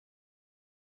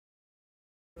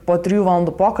Po 3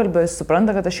 valandų pokalbio jis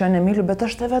supranta, kad aš jo nemyliu, bet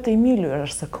aš tave tai myliu. Ir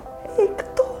aš sakau, eik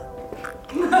tu.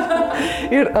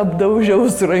 Ir apdaužiau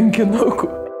su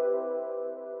rankinuku.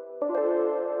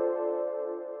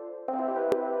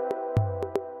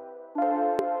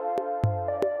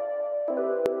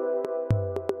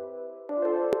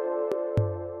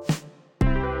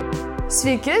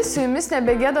 Sveiki, su jumis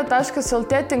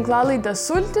nebegėda.lt tinklalaidė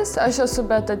Sultis, aš esu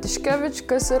Beata Tiškevič,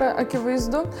 kas yra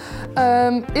akivaizdu.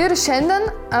 Ir šiandien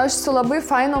aš su labai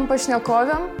fainom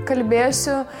pašnekovėm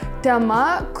kalbėsiu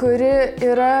tema, kuri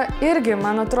yra irgi,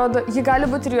 man atrodo, ji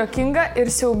gali būti ir juokinga, ir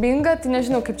siaubinga, tai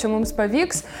nežinau, kaip čia mums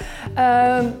pavyks.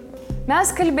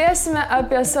 Mes kalbėsime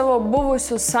apie savo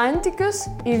buvusius santykius,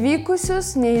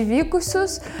 įvykusius,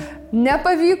 neįvykusius,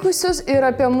 nepavykusius ir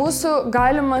apie mūsų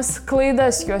galimas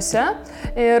klaidas juose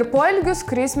ir poelgius,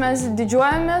 kuriais mes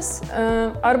didžiuojamės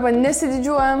arba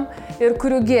nesididžiuojam ir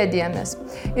kurių gėdijamės.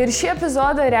 Ir šį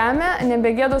epizodą remia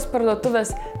Nebegėdos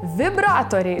parduotuvės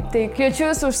vibratoriai. Tai kviečiu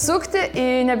jūs užsukti į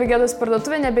Nebegėdos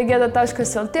parduotuvę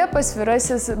nebegėda.lt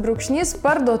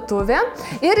 /parduotuvė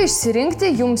ir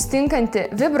išsirinkti jums tinkantį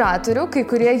vibratorių, kai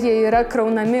kurie jie yra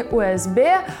kraunami USB,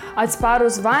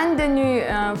 atsparus vandeniui,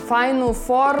 fainų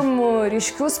formų,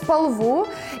 ryškių spalvų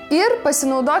ir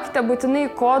pasinaudokite būtinai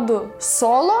kodu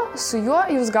SOLO, su juo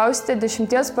jūs gausite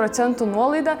 10%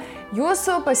 nuolaidą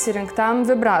jūsų pasirinktam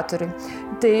vibratoriui.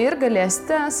 Tai ir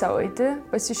galėsite savo eiti,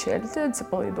 pasišėlti,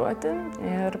 atsipalaiduoti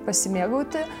ir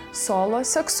pasimėgauti solo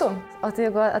seksu. O tai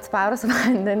jeigu atsparus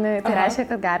vandeniui, tai reiškia,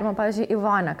 kad galima, pavyzdžiui, į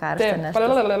vonią karštą nešti.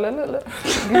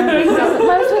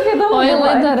 O į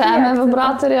laidą remia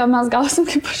vibratoriai, o mes gausim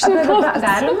kaip pašnekovas.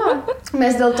 Galima?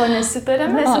 Mes dėl to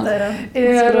nesitarėm.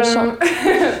 Ir...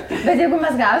 Bet jeigu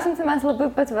mes gausim, tai mes labai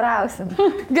patvirausim.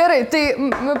 Gerai, tai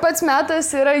pats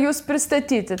metas yra jūs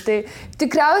pristatyti. Tai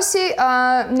tikriausiai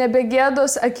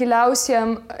Nebegėdos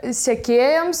akiliausiems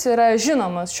sekėjams yra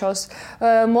žinomos šios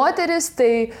moteris.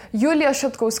 Tai Julija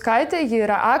Šatkauskaitė, ji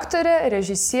yra aktorė,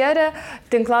 režisierė,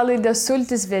 tinklalaidės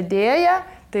Sultis vedėja.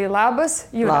 Tai labas,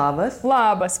 Julija.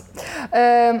 Labas.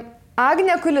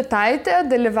 Agnė Kulitaitė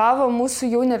dalyvavo mūsų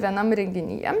jau ne vienam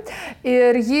renginyje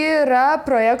ir ji yra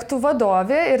projektų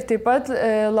vadovė ir taip pat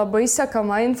labai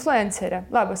sekama influencerė.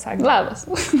 Labas, Agnė. Labas.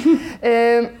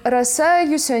 Rasa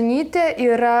Jusionytė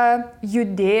yra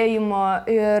judėjimo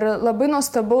ir labai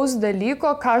nuostabaus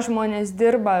dalyko, ką žmonės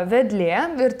dirba vedlė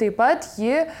ir taip pat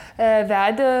ji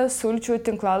vedė Sulčių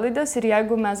tinklalaidės ir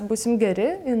jeigu mes būsim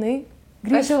geri, jinai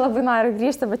grįžti. Aš jau labai noriu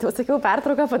grįžti, bet jau sakiau,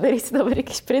 pertrauką padarysiu dabar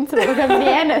iki iš principo kokią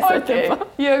mėnesį. Okay.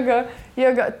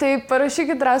 Jėga. Tai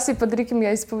parašykit Rasai, padarykim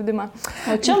ją įspaudimą.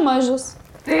 O čia mažus.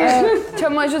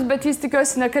 Čia mažus, bet jis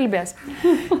tikiuosi nekalbės.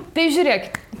 Tai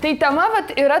žiūrėkit, tai tema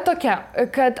yra tokia,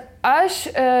 kad aš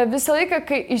visą laiką,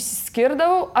 kai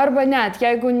išsiskirdavau, arba net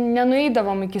jeigu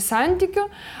nenueidavom iki santykių,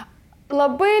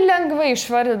 labai lengvai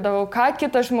išvardydavau, ką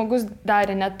kitas žmogus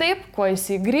darė ne taip, kuo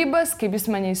jisai grybas, kaip jis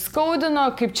mane įskaudino,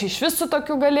 kaip čia iš visų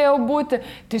tokių galėjau būti,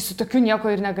 tai su tokiu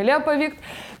nieko ir negalėjo pavykti.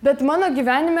 Bet mano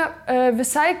gyvenime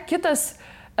visai kitas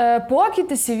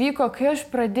pokytis įvyko, kai aš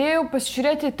pradėjau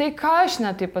pasižiūrėti tai, ką aš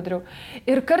ne taip padariau.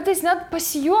 Ir kartais net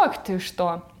pasijuokti iš to.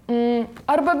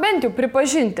 Arba bent jau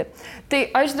pripažinti. Tai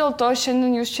aš dėl to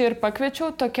šiandien jūs čia ir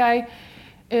pakviečiau tokiai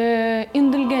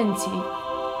indulgencijai.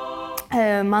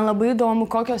 Man labai įdomu,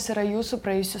 kokios yra jūsų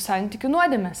praėjusių santykių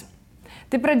nuodėmės.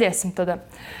 Tai pradėsim tada.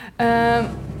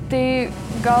 Tai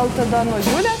gal tada nuo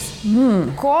Julės?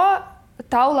 Ko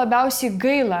tau labiausiai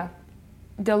gaila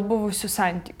dėl buvusių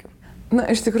santykių? Na,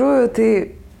 iš tikrųjų, tai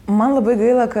man labai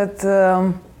gaila, kad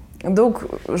daug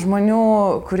žmonių,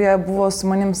 kurie buvo su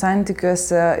manim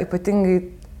santykiuose, ypatingai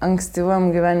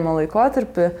ankstyvam gyvenimo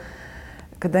laikotarpį,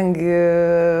 kadangi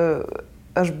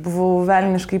aš buvau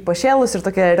velniškai pašėlus ir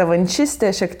tokia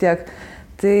revanšistė šiek tiek,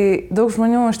 tai daug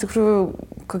žmonių iš tikrųjų,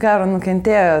 ko gero,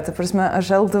 nukentėjo. Ta prasme,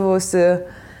 aš elgdavausi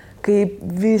kaip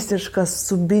visiška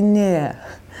subinė.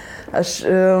 Aš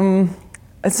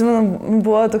atsimenu,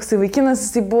 buvo toksai vaikinas,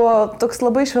 jisai buvo toks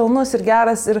labai švelnus ir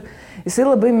geras ir jisai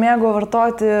labai mėgo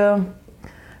vartoti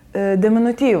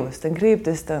diminutyvus, ten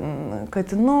kreiptis, ten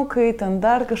katinukai, ten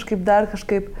dar kažkaip.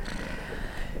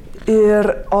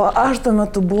 O aš tuo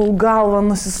metu buvau galva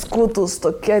nusiskutus,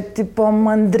 tokia tipo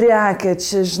mandriakė,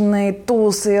 čia, žinai,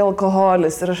 tūsai,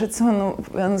 alkoholis. Ir aš atsimenu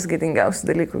vienas gėdingiausių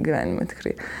dalykų gyvenime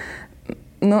tikrai.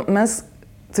 Mes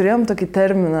turėjom tokį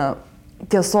terminą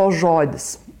tiesos žodis.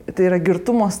 Tai yra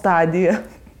girtumo stadija,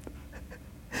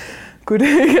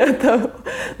 kurioje tau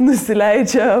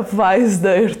nusileidžia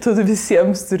apvaizda ir tu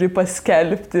visiems turi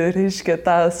paskelbti, reiškia,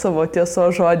 tą savo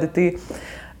tiesos žodį. Tai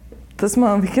tas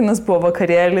mano vaikinas buvo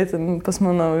vakarėlį, ten pas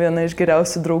mano viena iš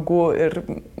geriausių draugų ir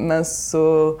mes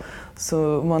su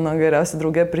mano geriausia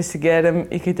drauge prisigėrėm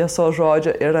iki tiesos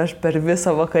žodžio ir aš per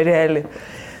visą vakarėlį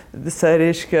visą,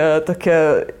 reiškia,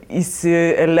 tokia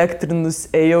įsielektrinus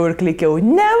ėjau ir klykiau,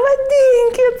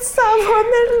 nevadinkit savo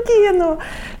merginų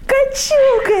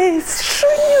kačiukais,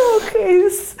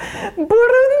 šuniukais,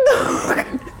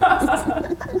 burundukais.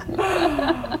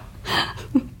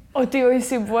 O tai jau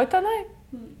jisai buvo tenai?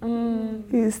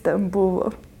 Jis ten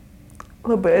buvo.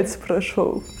 Labai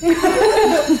atsiprašau.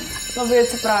 Labai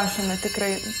atsiprašome,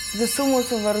 tikrai. Visų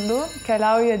mūsų vardų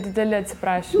keliauja dideli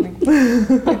atsiprašymai.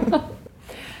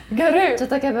 Gerai. Čia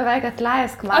tokia beveik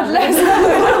atleisk man.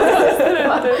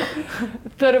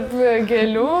 Tarp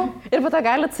gėlių. Ir po to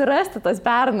galit surasti tas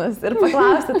bernas ir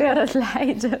paklausti, tai ar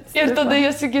atleidžia. Ir tada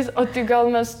jie sakys, o tai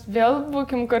gal mes vėl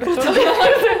būkim kartu?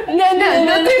 Ne,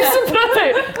 taip supratai.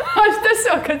 Aš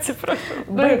tiesiog atsiprašau.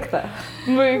 Baigta.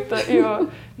 Baigta, jo.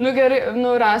 Nu gerai,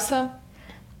 nu Rasa.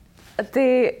 Tai,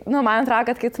 man atrodo,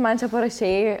 kad kai tu man čia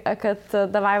parašėjai, kad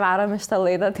davai varom iš tą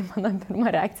laidą, tai mano pirma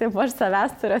reakcija buvo, aš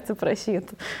savęs turiu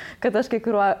atsiprašyti, kad aš kai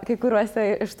kuriuose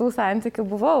iš tų santykių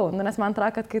buvau. Nes man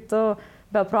atrodo, kad kai tu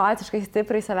beprotiškai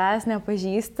stipriai savęs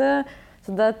nepažįsti,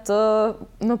 tada tu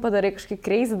padarai kažkokį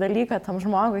crazy dalyką tam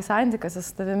žmogui santykiuose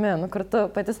su tavimi, kur tu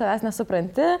pati savęs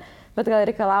nesupranti, bet gal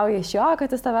reikalauji iš jo, kad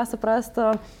jis tavęs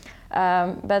suprastų.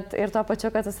 Bet ir tuo pačiu,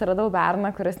 kad susiradau berną,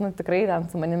 kuris tikrai ten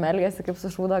su manimi elgėsi kaip su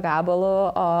šūdo gabalu,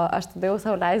 o aš tada jau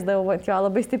sau leisdavau jo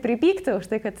labai stipriai pykti už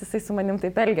tai, kad jisai su manim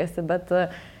taip elgėsi, bet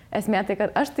esmė tai,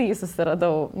 kad aš tai jį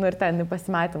susiradau, ir ten į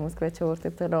pasimatymus kviečiau ir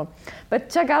taip toliau. Bet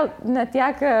čia gal ne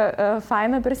tiek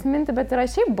faina prisiminti, bet yra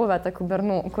šiaip buvę tokių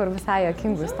bernų, kur visai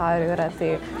juokingų istorijų yra.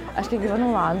 Tai aš kai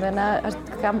gyvenau Londone, aš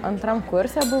antram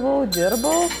kurse buvau,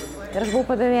 dirbau. Ir aš buvau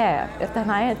padavėja. Ir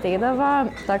tenai ateidavo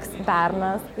toks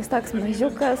bernas, jis toks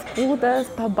mažiukas, kūdas,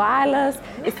 pabalęs,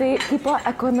 jisai kaip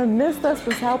ekonomistas,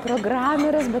 pusiau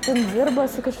programeris, bet ten dirba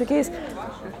su kažkokiais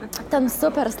ten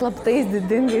super slaptais,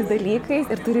 didingais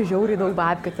dalykais ir turi žiauriai daug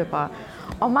babkių tipo.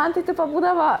 O man tai tipo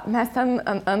būdavo, mes ten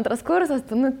antras kursas,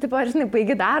 žinai,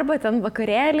 baigi darbą, ten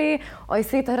vakarėliai, o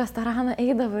jisai tą restoraną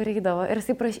eidavo. Ir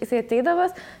jisai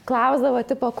ateidavas, klausdavo,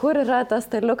 tipo, kur yra tas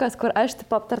staliukas, kur aš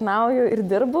tipo aptarnauju ir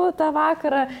dirbu tą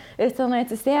vakarą, ir jis ten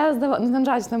atsisėsdavo, ten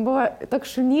žodžiu, ten buvo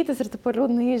toks šunytis ir tipo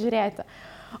liūdna jį žiūrėti.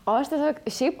 O aš tiesiog,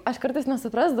 šiaip aš kartais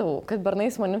nesuprasdavau, kad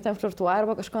bernai su manim ten flirtuoja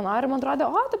arba kažko nori, man atrodė,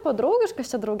 o, tipo,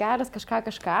 draugiškas čia draugelis,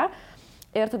 kažką.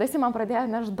 Ir tada jis man pradėjo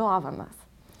nešti dovanas.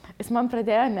 Jis man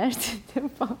pradėjo nešti,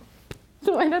 tipo,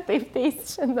 tu mane taip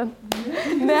teisi šiandien.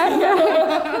 Ne.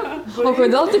 O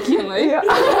kodėl tu kinai?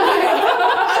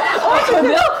 O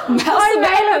kodėl? Oi,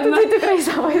 meilė, tu tai tikrai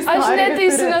savo istoriją. Aš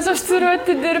neteisiu, nes aš turiu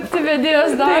atidirbti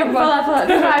vedėjos darbą.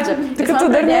 Tik tu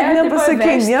dar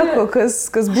nepasakai nieko,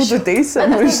 kas būtų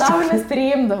teisiama. Aš dovanas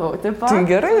priimdavau, tipo. Tai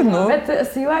gerai, nu. Bet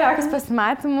su juo jokius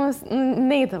pasimatymus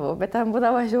neidavau, bet ten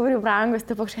būdavo žiauriai brangus,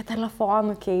 tipo kažkokie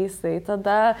telefonų keisai.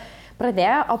 Tada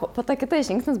pradėjo, o po to kitas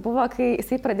žingsnis buvo, kai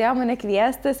jisai pradėjo mane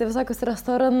kviestis į visokius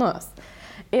restoranus.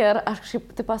 Ir aš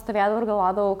kažkaip tipo stovėdavau ir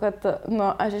galvodavau, kad,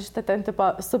 aš iš ten tipo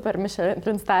super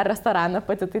Michelin star restoraną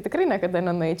pati, tai tikrai niekada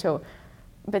nenueičiau.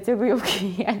 Bet jeigu jau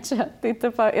kviečia, tai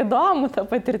tipo įdomu ta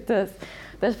patirtis.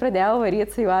 Tai aš pradėjau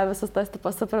varyti su juo visus tas tipo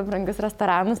super brangius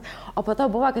restoranus, o po to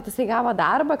buvo, kad jisai gavo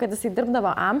darbą, kad jisai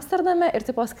dirbdavo Amsterdame ir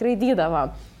tipo skraidydavo.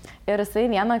 Ir jisai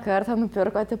vieną kartą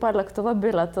nupirko tipo lėktuvo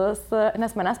bilietus,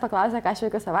 nes manęs paklausė, ką aš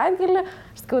veikiu savaitgalį,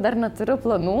 aš sakau, dar neturiu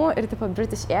planų ir tipo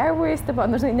British Airways, tipo,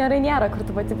 žinai, nėra, kur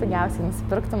tu pati pigiausiai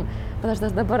nusipirktum, bet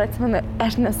aš dabar atsimenu,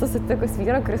 aš nesu sutikus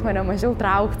vyro, kuris mane mažiau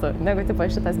trauktų, negu tipo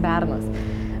šitas bernas.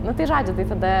 Tai žodžiu, tai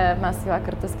tada mes su juo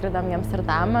kartu skridom į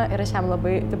Amsterdamą ir aš jam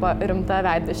labai tipo rimta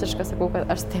veidišiška sakau, kad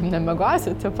aš taip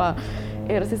nemegosiu, tipo.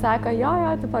 Ir jisai sako, jo,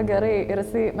 tipo gerai. Ir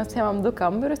mes paėmėm 2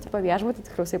 kambarius, tipo viešbutį,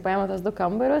 tikriausiai paėmė tas 2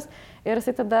 kambarius. Ir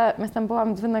jisai tada, mes ten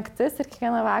buvom 2 naktis ir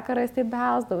kiekvieną vakarą jis taip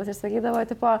belsdavos ir sakydavo,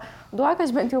 tipo, duok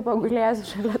aš bent jau pagulėsiu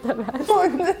šalia tavęs. O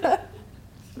ne.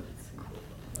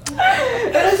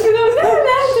 Ir aš sakydavau,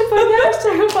 ne, tipo, ne, aš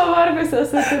čia jau pavargus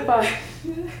esu, tipo.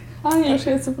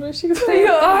 Angliškai atsiprašyk. Tai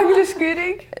jau angliškai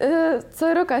reikia.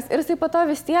 Cariukas. Ir jisai po to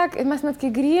vis tiek, mes net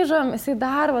kai grįžom, jisai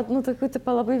dar, tokių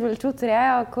tipo labai vilčių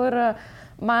turėjo, kur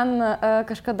man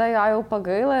kažkada jo jau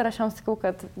pagaila ir aš jam sakau,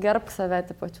 kad gerbk save,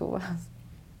 tipo čiūvas.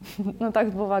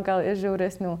 Toks buvo gal ir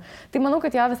žiauresnių. Tai manau,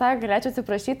 kad jo visai galėčiau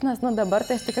atsiprašyti, nes dabar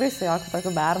tai aš tikrai su jokiu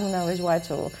tokiu bernu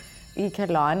nevažiuočiau į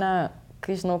kelionę,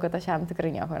 kai žinau, kad aš jam tikrai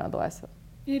nieko neduosiu.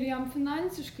 Ir jam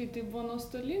finansiškai tai buvo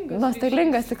nuostolingas.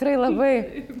 Nuostolingas tikrai labai.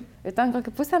 Ir ten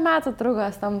kokį 1,5 metų truko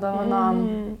tam dovanom.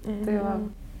 Tai va.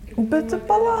 Bet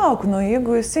palauk,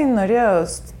 jeigu jisai norėjo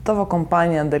tavo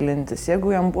kompaniją dalintis,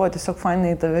 jeigu jam buvo tiesiog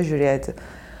fainai tave žiūrėti,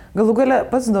 galų gale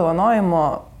pats dovanojimo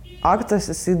aktas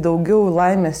jisai daugiau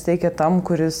laimės teikia tam,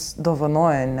 kuris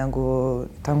dovanoja, negu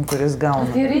tam, kuris gauna.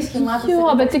 Tai reiškia, matosi. Jo,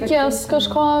 bet tikės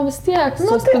kažko vis tiek.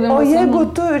 Tai, o jeigu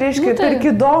tu, reiškia,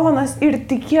 perki dovanas ir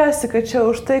tikiesi, kad čia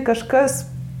už tai kažkas...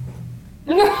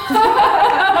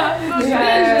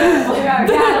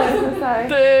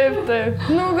 Taip.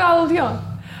 Gal jo.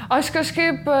 Aš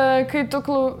kažkaip, kai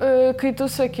tu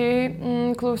sakei,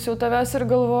 klausiau tavęs ir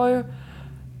galvoju,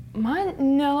 man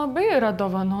nelabai yra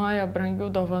dovanoja brangių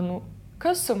dovanų.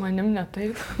 Kas su manim ne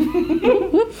taip?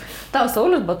 Tau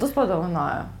Saulius batus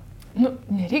padovanojo.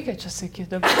 Nereikia čia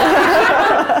sakyti dabar.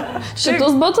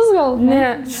 Šitus batus gal?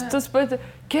 Ne, šitus pati.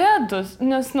 Kėdus,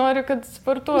 nes noriu, kad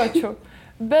sportuočiau.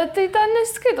 Bet tai ten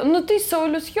neskaito. Tai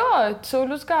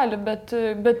Saulius gali,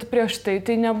 bet prieš tai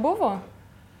nebuvo.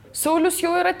 Saulius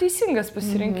jau yra teisingas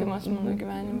pasirinkimas mano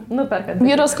gyvenime.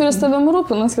 Vyras, kuris tavim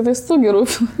rūpinas, kitais tu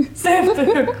rūpinas.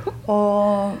 Taip.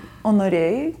 O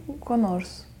norėjai ko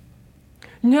nors?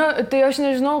 Ne, tai aš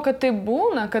nežinau, kad tai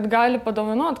būna, kad gali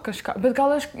padovanoti kažką, bet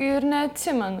gal aš ir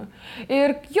neatsimenu.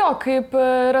 Ir kaip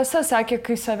Rasa sakė,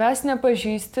 kai savęs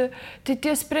nepažįsti, tai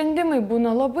tie sprendimai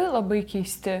būna labai labai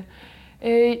keisti.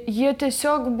 Jie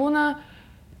tiesiog būna,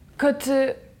 kad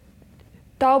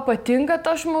tau patinka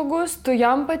tas žmogus, tu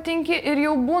jam patinki ir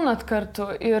jau būnat kartu.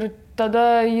 Ir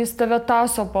tada jis tave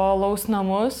taso po alaus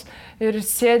namus ir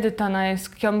sėdi tenais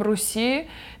kokiam Rūsy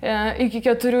iki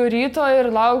 4 ryto ir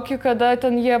lauki, kada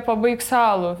ten jie pabaigs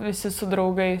salų visi su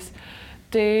draugais.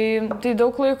 Tai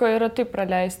daug laiko yra taip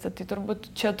praleista. Tai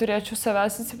turbūt čia turėčiau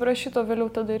savęs atsiprašyti, o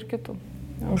vėliau tada ir kitų.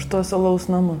 Už tos alaus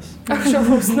namus. Už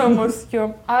alaus namus, jo.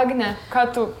 Agne, ko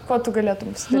tu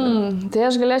galėtum pasidaryti? Tai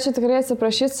aš galėčiau tikrai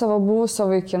atsiprašyti savo buvusio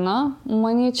vaikino,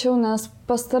 manyčiau, nes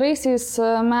pastaraisiais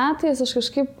metais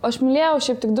aš mylėjau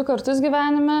šiaip tik 2 kartus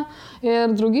gyvenime ir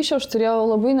draugysčių aš turėjau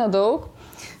labai nedaug,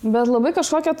 bet labai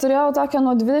kažkokią turėjau tokią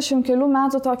nuo 20 kelių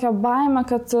metų tokią baimę,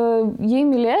 kad jei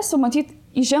mylėsiu, matyt,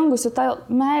 įžengusi tą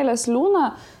meilės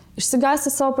liūną, išsigąsti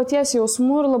savo paties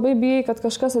jausmų ir labai bijai, kad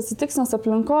kažkas atsitiks, nes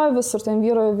aplinkoje visur ten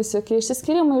vyroja visokie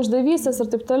išsiskyrimai, išdavystės ir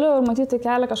taip toliau, ir matyti tai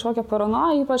kelia kažkokią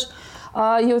paranoją, ypač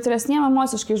jautresniem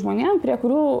emociškai žmonėm, prie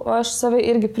kurių aš save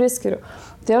irgi priskiriu.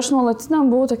 Tai aš nuolatiniam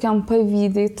buvau tokiam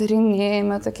pavydai,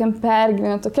 tarinėjime, tokiam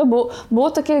pergyvenime, buvau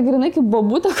tokia grinai kaip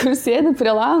bobutė, kur sėdi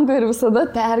prie lango ir visada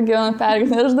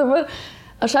pergyvena.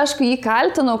 Aš aišku jį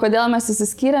kaltinau, kodėl mes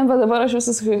įsiskyrėm, bet dabar aš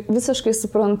visiškai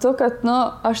suprantu, kad,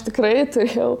 aš tikrai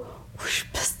turėjau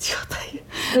užpestijotą.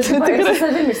 Tai tikrai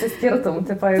savim išsiskirtum,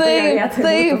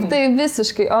 tai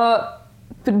visiškai. O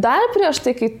dar prieš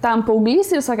tai, kai tam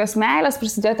paauglys ir visokios meilės,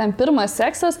 prasidėjo ten pirmas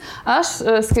seksas, aš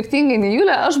skirtingai nei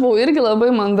Julė, aš buvau irgi labai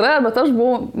mandra, bet aš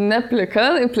buvau ne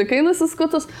plikai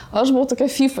nusiskutus, aš buvau tokia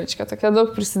fifačka, tokia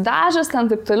daug prisidažęs ten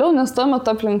taip toliau, nes tuo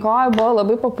metu aplinkoje buvo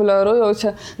labai populiaru, jau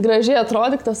čia gražiai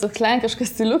atrodyktas, toks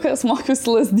lenkiškas stiliukas, mokiausi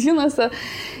Lazdynuose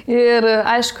ir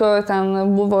aišku,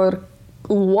 ten buvo ir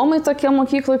luomai tokie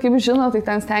mokykloje, kaip žino, tai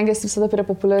ten stengiasi visada prie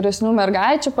populiaresnių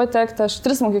mergaičių patekti. Aš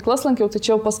 3 mokyklas lankiau,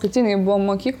 tačiau paskutiniai buvo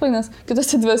mokykloje, nes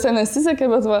kitose 2 nesisekė,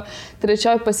 bet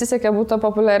 3 pasisekė būti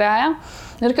populiariaja.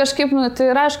 Ir kažkaip, tai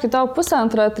yra, aišku, tavo pusę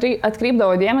antrą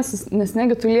atkreipdavo dėmesį, nes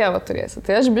negi tu lievą turėsi.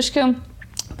 Tai aš biški,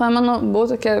 pamenu,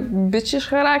 buvau tokia bičiai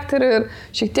iš charakterio ir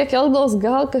šiek tiek elgdavos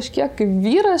gal kažkiek kaip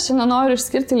vyras, čia nenoriu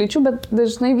išskirti lyčių, bet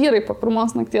dažnai vyrai po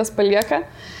pirmos nakties palieka.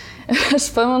 Aš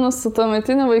pamenu su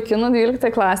tuometiniu vaikinu 12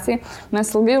 klasiai,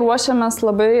 mes ilgai ruošiamės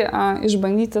labai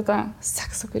išbandyti tą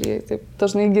seksą, kurį taip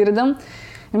dažnai girdim.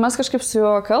 Ir mes kažkaip su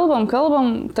juo kalbam,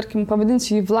 tarkim,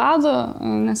 pavadinsiu jį Vladu,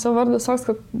 nes jo vardas toks,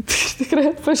 kad tikrai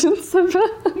atpažinti save.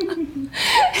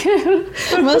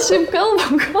 Ir mes šiaip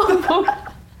kalbam.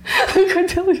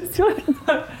 Kodėl jūs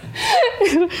juokite?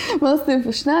 Ir mes taip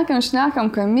šnekam,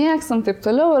 ką mėgstam, taip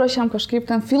toliau. Ir aš jam kažkaip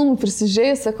ten filmų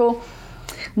prisižiūrėjau, sakau,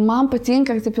 man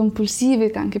patinka taip impulsyviai,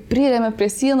 ten kaip prirėmė prie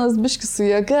sienos, biški su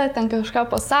jėga, ten kažką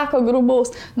pasako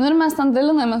grubaus. Ir mes ten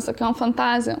dalinamės tokiom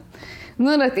fantazijom.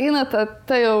 Ir ateina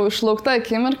ta jau išlaukta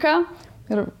akimirka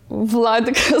ir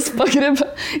Vladikas pagriebė,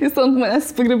 jis ant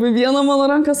manęs pagriebė vieną mano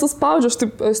ranką, suspaudžia,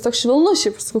 jis toks švelnus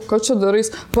šiaip, sakau, ką čia darai,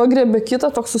 jis pagriebė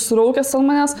kitą, toks susiraukęs ant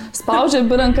manęs, spaudžia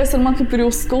abi rankas ir man kaip ir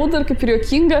jau skauda ir kaip ir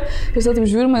juokinga, ir jis taip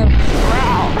žiūrima ir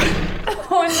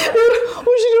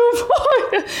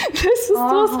užriuvoja, nes jis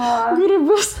tuos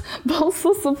grubius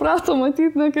balsus suprato,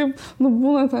 matyt, ne kaip,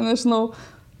 būna ten, nežinau,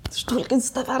 štulkins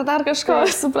tave ar dar kažko,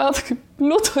 aš suprato, kaip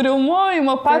liūto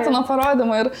riaumojimo, patino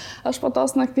parodymą ir aš po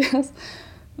tos nakties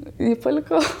jį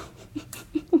palikau.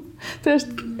 Tai aš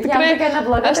tikrai,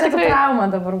 aš tikrai trauma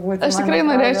dabar būtų. Aš tikrai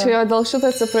norėčiau jo dėl šitą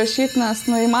atsiprašyti, nes,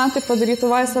 nu, į man tai padarytų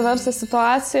vice versa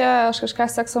situaciją, aš kažką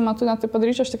sekso metu net tai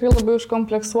padaryčiau, aš tikrai labai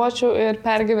užkompleksuočiau ir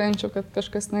pergyvenčiau, kad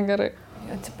kažkas negerai.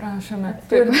 Atsiprašome.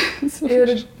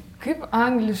 Ir kaip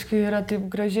angliškai yra taip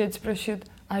gražiai atsiprašyti?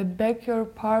 I beg your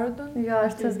pardon. Jo,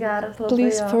 aš tas geras labai.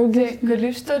 Please forgive.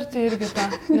 Gali ištarti irgi tą.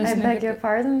 I beg your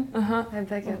pardon. Aha. I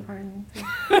beg your pardon.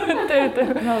 Taip.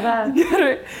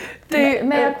 Gerai. Tai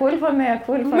mea culpa, mea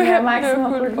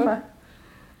maxima culpa.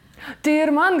 Tai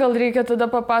ir man gal reikia tada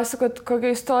papasakot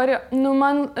kokią istoriją. Nu,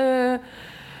 man,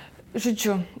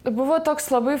 žodžiu, buvo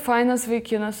toks labai fainas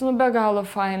vaikinas, nu, be galo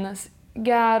fainas,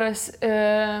 geras,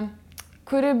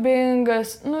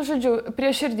 kūrybingas, nu, žodžiu, prie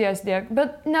širdies dėk.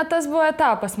 Bet ne tas buvo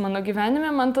etapas mano gyvenime,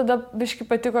 man tada biški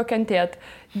patiko kentėti.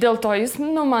 Dėl to jis,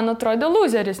 nu, man atrodė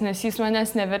loseris, nes jis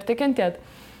manęs nevertė kentėti.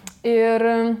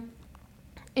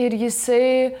 Ir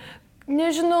jisai,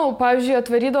 nežinau, pavyzdžiui,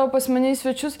 atvarydavo pas mane į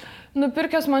svečius,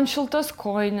 nupirkęs man šiltas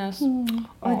kojines.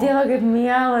 O Dieve, kaip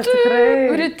mielas, tikrai.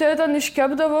 Ryte ten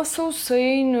iškepdavo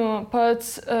sausainių,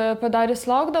 pats padarys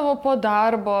laukdavo po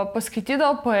darbo,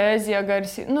 paskaitydavo poeziją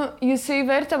garsiai. Nu, jisai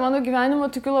vertė mano gyvenimo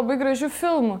tokių labai gražių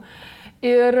filmų.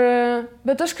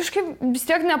 Bet aš kažkaip vis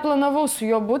tiek neplanavau su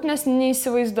juo būti, nes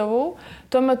neįsivaizdavau.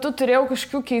 Tuo metu turėjau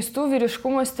kažkokių keistų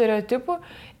vyriškumo stereotipų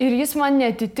ir jis man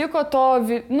netitiko to,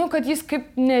 nu, kad jis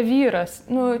kaip ne vyras.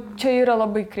 Nu, čia yra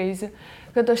labai crazy,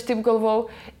 kad aš taip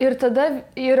galvau. Ir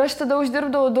aš tada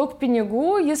uždirbdavau daug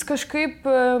pinigų, jis kažkaip,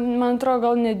 man atrodo,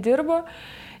 gal nedirbo.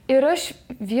 Ir aš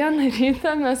vieną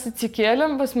rytą mes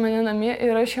atsikėlėm pas mane namie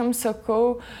ir aš jam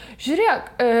sakau, žiūrėk,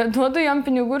 duodu jam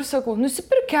pinigų ir sakau,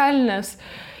 nusipirk kelnes.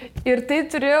 Ir tai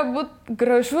turėjo būti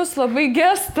gražus labai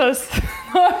gestas.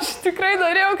 Aš tikrai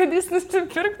norėjau, kad jis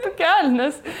nusipirktų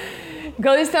kelnes.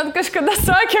 Gal jis net kažkada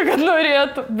sakė, kad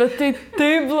norėtų, bet tai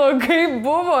taip blogai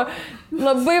buvo.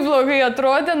 Labai blogai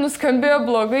atrodė, nuskambėjo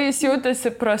blogai, jis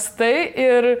jautėsi prastai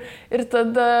ir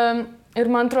tada... Ir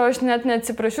man atrodo, aš net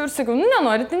neatsiprašiau ir sakiau, nu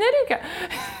nenori, tai nereikia.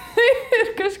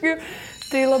 Ir kažkaip,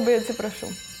 tai labai atsiprašau.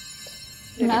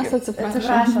 Mes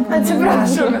atsiprašome.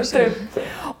 Atsiprašome, taip.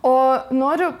 O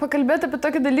noriu pakalbėti apie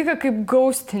tokį dalyką kaip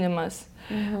gaustinimas.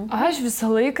 Aš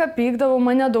visą laiką pykdavau,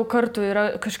 mane daug kartų yra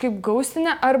kažkaip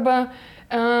gaustinę arba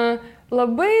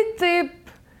labai taip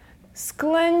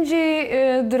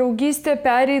sklandžiai draugystė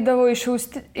pereidavo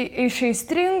iš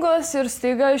aistringos ir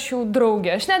staiga aš jau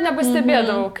draugė. Aš net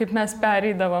nepastebėdavau, kaip mes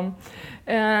pereidavom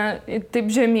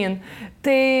taip žemyn.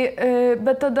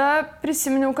 Bet tada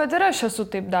prisiminiau, kad ir aš esu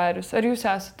taip darius. Ar jūs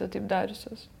esate taip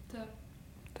dariusios?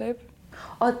 Taip.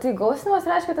 O tai gausinimas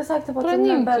reiškia tiesiog, tu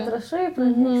nebetrašai,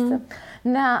 pranyksti.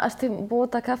 Ne, aš tai buvau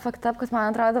tokia fakta, kad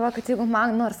man atrodo, kad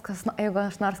jeigu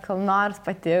aš nors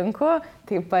patinku,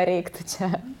 tai pareiktų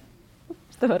čia.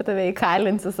 Dabar tave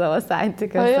įkalinsiu savo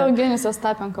santykiuose. O jau Eugenijus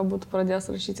Ostapenko būtų pradėjęs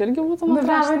rašyti, irgi būtų man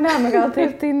rašyti? Gal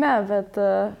taip tai ne, bet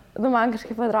man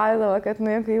kažkaip atrodydavo, kad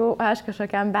jeigu jau aš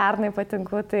kažkokiam bernai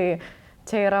patinku, tai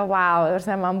čia yra wow, ir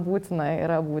man būtina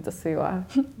yra būti su juo.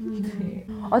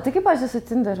 O tai kaip aš esu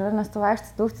Tinderio, nes tu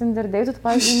vaikštai daug Tinder deitų, tu,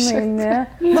 pavyzdžiui, nueini,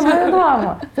 man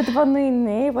įdomu, tu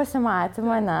nueini, pasimatį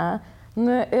mane.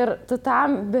 Nu, ir tu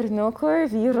tam berniukui,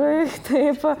 vyrui,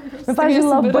 taip, pavyzdžiui,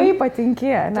 labai patinki,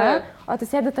 ne? O tu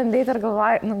sėdi tam deit ir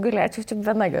galvoji, galėčiau čia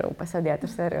viena geriau pasėdėti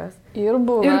iš serijos. Ir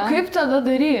buvo. Ir kaip tada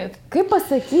daryti? Kaip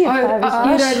pasakyti,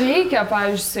 pavyzdžiui? Ar reikia,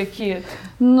 pavyzdžiui, sakyti?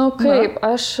 Nu kaip,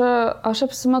 aš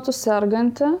apsimetu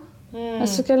serganti.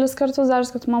 Esu kelis kartus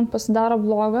darius, kad man pasidaro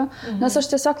bloga, nes aš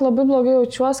tiesiog labai blogai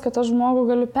jaučiuosi, kad aš žmogų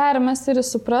galiu permesti ir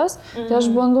supras, tai aš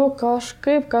bandau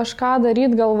kažką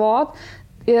daryti, galvot.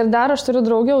 Ir dar aš turiu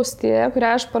draugę Austėją,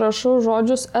 kurią aš parašau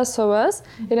žodžius SOS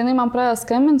ir jinai man pradeda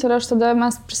skambinti ir aš tada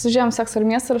mes prisižiūrėjom Seksą ir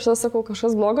miestą ir aš tada sakau,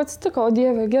 kažkas blogo atsitiko, o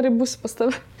Dieve, gerai būsiu pas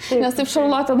tave. Nes taip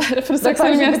Šarlotė darė prie Seksą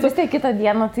ir miestą. Bet tai kitą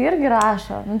dieną tai irgi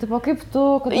rašo. Nu, tipo, kaip tu,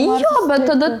 jo, bet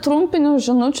tada trumpinių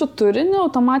žinučių turinį,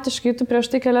 automatiškai tu prieš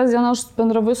tai kelias dienas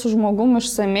bendravai su žmogum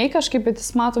išsamei kažkaip, bet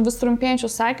jis mato vis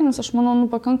trumpėjančius sakinius, aš manau,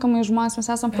 pakankamai žmonės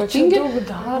mes esam protingi.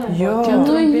 Jo,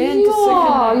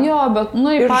 bet,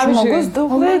 pavyzdžiui,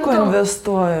 laiko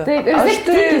investuoju. Taip, ir aš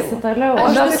tikisi toliau.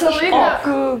 Aš visą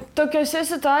laiką tokiose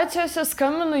situacijose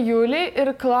skambinu Juliai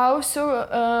ir klausiu,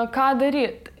 ką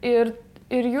daryti.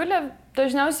 Ir Julė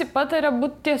dažniausiai patarė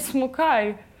būti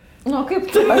tiesmukai. Nu,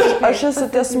 kaip tu? Aš esu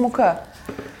tiesmuka.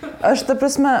 Aš, ta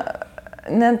prasme,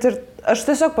 net ir aš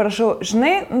tiesiog parašau,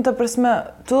 žinai, ta prasme,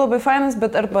 tu labai fainas,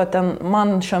 bet arba ten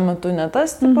man šiuo metu ne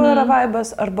tas tipo yra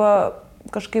vaibas, arba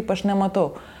kažkaip aš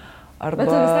nematau. Arba...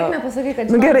 Bet tu vis tiek nepasakai, kad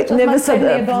gerai, ne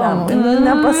visada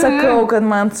nepasakau, kad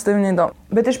man su tavimi neįdomu.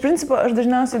 Bet iš principo aš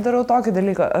dažniausiai darau tokį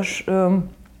dalyką. Aš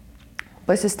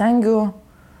pasistengiu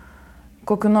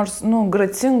kokiu nors,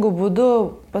 gracingų būdu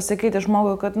pasakyti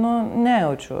žmogui, kad,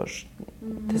 nejaučiu aš.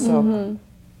 Tiesiog.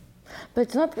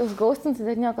 Bet žinot, užgaustinti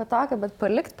tai nieko tokio, bet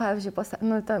palikti, pavyzdžiui,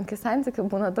 ten, kai santykių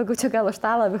būna daugiau, čia gal už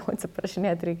tą labiau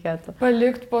atsiprašinėti reikėtų.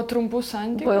 Palikti po trumpų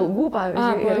santykių? Po ilgų,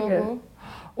 pavyzdžiui. Po ilgų.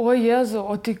 O Jėzu,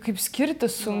 o tai kaip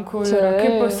skirtis sunku yra,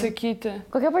 kaip pasakyti?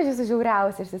 Kokie pačios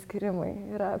žiauriausi išsiskyrimai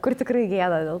yra, kur tikrai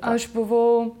gėda dėl to? Aš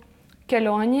buvau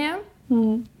kelionėje,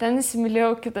 ten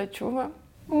įsimylėjau kitą čiūvą.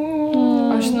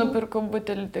 Aš nupirkau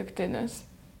butelį degtinės.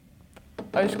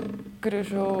 Aš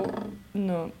grįžau, į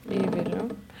Vilnių.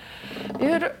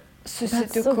 Ir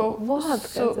susitikau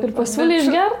ir pasiūlė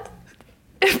išgert?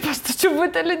 Ir pastačiau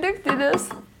butelį degtinės.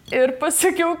 Ir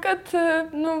pasakiau, kad,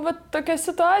 tokia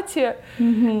situacija.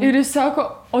 Ir jis sako,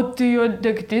 o tai jo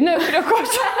degtinė prie ko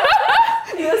čia?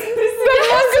 Bet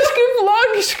man kažkaip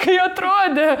logiškai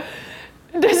atrodė.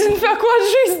 Dezinfekuot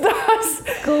žaizdas.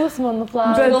 Skausmą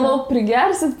nuplauti. Bet galvau,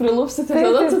 prigersit, prilupsit ir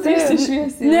tada tu tai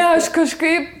išviesi. Ne, aš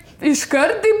kažkaip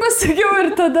iškart tai pasakiau ir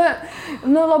tada,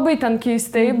 labai ten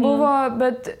keistai buvo,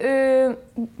 bet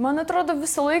man atrodo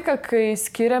visą laiką, kai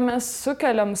skiriamės,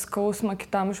 sukeliam skausmą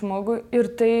kitam žmogui ir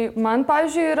tai man,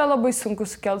 pavyzdžiui, yra labai sunku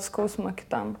sukelti skausmą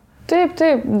kitam. Taip,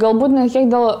 galbūt ne kiek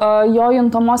dėl jo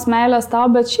juntamos meilės tau,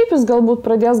 bet šiaip jis galbūt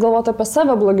pradės galvoti apie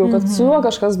save blogiau, kad su juo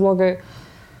kažkas blogai.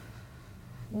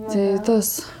 Tai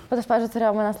tas... Bet aš, pavyzdžiui,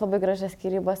 turėjau manęs labai gražias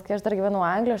skyrybas, kai aš dar gyvenau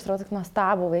Anglijoje, aš turėjau tik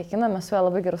nuostabų vaikiną, mes su juo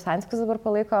labai gerus santykius dabar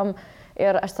palaikom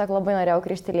ir aš tiesiog labai norėjau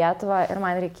grįžti į Lietuvą ir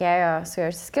man reikėjo su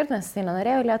juo išsiskirti, nes jisai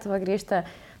nenorėjo į Lietuvą grįžti.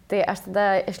 Tai aš tada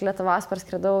iš Lietuvos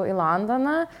parskridau į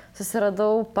Londoną,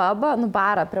 susiradau pubą,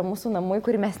 barą prie mūsų namų, į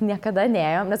kurį mes niekada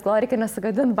neėjom, nes gal reikia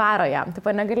nesugadinti baro jam, taip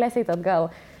negalės eiti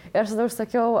atgal. Ir aš tada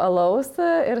užsakiau alaus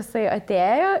ir jisai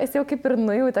atėjo, jis jau kaip ir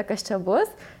nujautė, kas čia bus.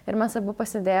 Ir mes abu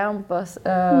pasidėjom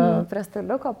prie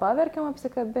staliuko, paverkėm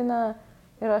apsikabinę.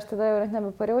 Ir aš tada jau net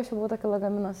nebeparėjau, aš jau buvau tokį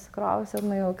lagaminą susikrovusi ir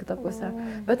nuėjau kitą pusę.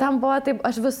 Bet tam buvo taip,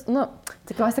 aš vis,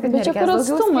 tikiuosi, kad nereikės daugiau skirtis. Bet čia kur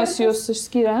atstumas jūs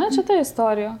išskyrė, ne, čia ta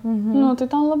istorija. Tai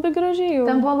ten labai gražiai jau.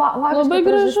 Ten buvo labai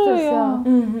gražu, jo.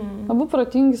 Abu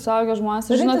protingi, suaugę žmonės,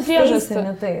 žinot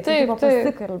priežastį. Taip,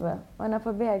 pasikalbė, o ne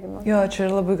pabėgimo. Jo, čia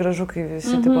ir labai gražu, kai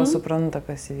visi tipo supranta,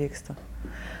 kas įvyksta.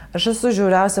 Aš esu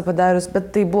žiauriausia padarius,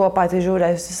 bet tai buvo patys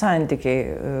žiauriausi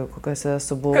santykiai, kokiuose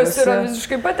esu buvusi. Kas yra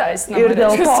visiškai pateisinama. Ir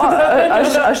dėl to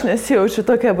aš nesijaučiu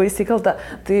tokia baisiai kalta.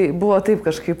 Tai buvo taip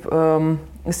kažkaip,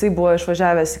 jisai buvo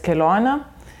išvažiavęs į kelionę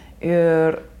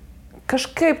ir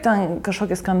kažkaip ten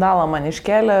kažkokį skandalą man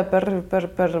iškėlė per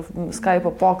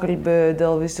Skype'o pokalbį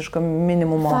dėl visiško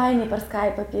minimumo. Fainai per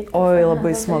Skype'ą pykti. Oi,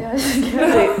 labai smagu.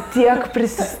 Tai tiek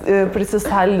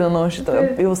prisisaldinau šito.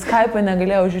 Jau Skype'ą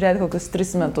negalėjau žiūrėti kokius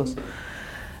 3 metus.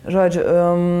 Žodžiu,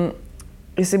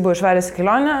 jisai buvo išvaręs į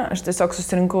kelionę, aš tiesiog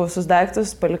susirinkau visus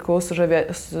daiktus, palikau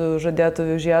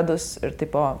sužadėtuvių žiedus ir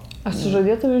tipo...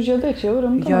 Sužadėtuvių žiedai, čia jau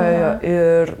rimta. Jo,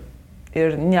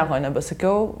 ir nieko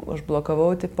nebesakiau,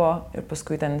 užblokavau tipo ir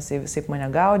paskui ten jisai visai mane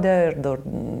gaudė ir dar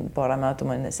porą metų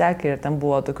mane sekė ir ten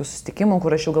buvo tokių susitikimų,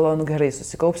 kur aš jau galvoju, gerai,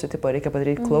 susikaupsiu, tipo reikia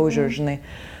padaryti closure, žinai,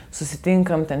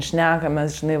 susitinkam, ten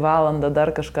šnekamės, žinai, valandą,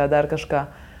 dar kažką.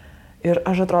 Ir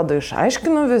aš atrodo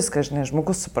išaiškinu viską, žinai,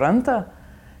 žmogus supranta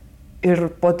ir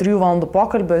po 3 valandų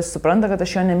pokalbio jis supranta, kad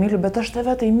aš jo nemyliu, bet aš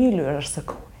tave tai myliu ir aš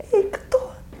sakau, eik tu.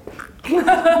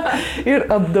 Ir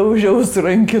apdaužiau su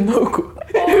rankinuku.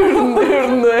 Ir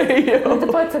nuėjau. Tu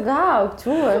atsigauk,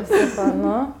 čiūvas,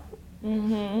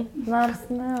 Nors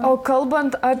ne. O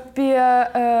kalbant apie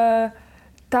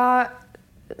tą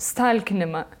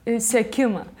stalkinimą,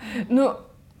 sekimą,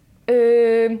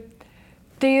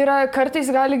 tai yra kartais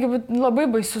gali būti labai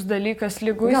baisus dalykas,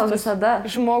 lygus. Gal visada?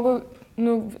 Žmogui,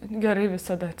 gerai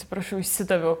visada, atsiprašau,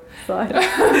 įsidaviau.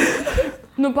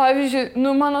 Pavyzdžiui,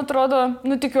 man atrodo,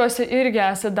 tikiuosi irgi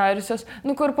esate dariusios,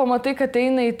 kur pamatai, kad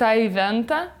eina į tą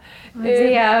eventą.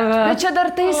 Bet čia dar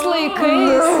tais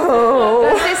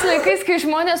laikais, kai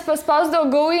žmonės paspausdavo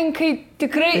going, kai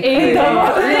tikrai eidavo.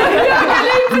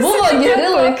 Buvo geri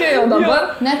laikai, o dabar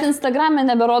net Instagram'e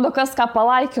neberodo, kas ką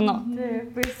palaikino.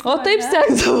 O taip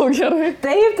sekdavo gerai.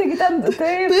 Taip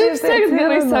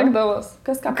gerai sekdavos.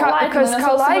 Kas ką palaikino, kas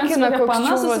ką laikina, koks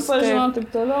čiūvas. Susipažino, taip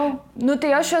toliau.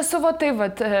 Tai aš esu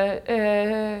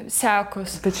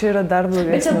sekus. Bet čia yra dar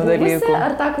blogesnių dalykų. Bet čia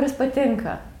ar ta, kuris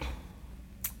patinka?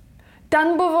 Ten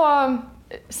buvo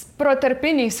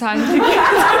protarpiniai santykiai.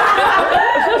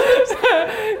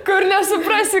 kur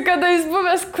nesuprasi, kada jis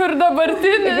buvęs, kur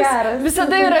dabartinis. Geras.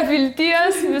 Visada yra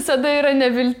vilties, visada yra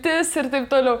neviltis ir taip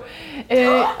toliau.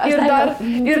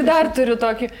 Ir dar turiu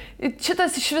tokį.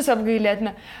 Šitas iš vis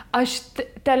apgailėtina. Aš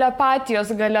telepatijos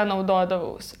gale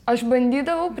naudodavaus. Aš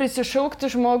bandydavau prisišaukti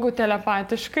žmogų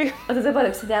telepatiškai. O tu taip pat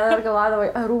apsidėjai ir galvodavai,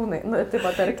 Arūnai, nu taip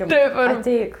pat, tarkim, Taip,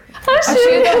 ateik. Aš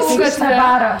eidavau Aš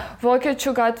gatvę.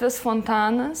 Vokiečių gatvės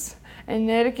fontanas.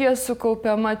 Energija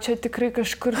sukaupiama, čia tikrai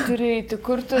kažkur turi eiti,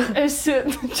 kur tu esi.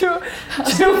 Čia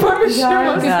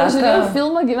pamišimas. Kai pažiūrėjau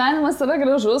filmą Gyvenimas yra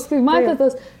gražus, kai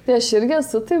matėtės, tai aš irgi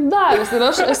esu taip darius. Ir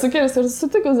aš esu kelias ir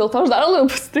sutikus, dėl to aš dar labiau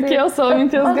pasitikėjau savo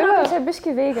minties Man gale. čia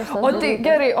biški veikia šitas. O tai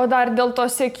gerai, o dar dėl to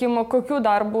siekimo, kokių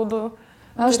dar būdų?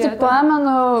 Aš taip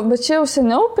pamenu, bet čia jau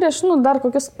seniau, prieš, dar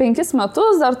kokius 5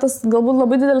 metus, dar tas galbūt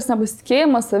labai didelis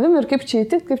nepasitikėjimas savim ir kaip čia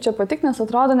įtikti, kaip čia patikti, nes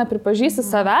atrodo nepripažįsti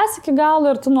savęs iki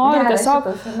galo ir tu nori tiesiog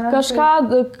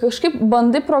kažkaip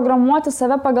bandai programuoti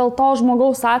save pagal to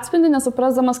žmogaus atspindį,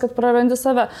 nesuprasdamas, kad prarandi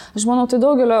save. Aš manau, tai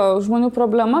daugelio žmonių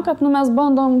problema, kad mes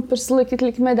bandom prisilaikyti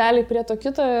lik medeliai prie to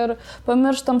kito ir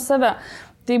pamirštam save.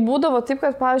 Tai būdavo taip,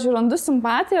 kad, pavyzdžiui, randu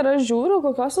simpatiją ir aš žiūriu,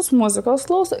 kokios jūs muzikos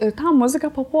klauso ir tą muziką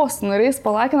papostina ir jis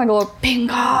palakina, galvoju,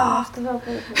 pinga!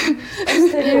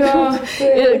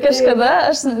 Ir kažkada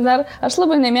aš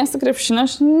labai nemėgstu krepšinio,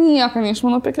 aš nieko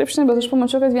neišmanau apie krepšinį, bet aš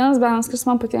pamačiau, kad vienas bernas, kuris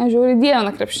man patinka, žiūri dievina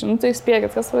krepšinį. Tai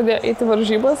spėkit, kas pradėjo eiti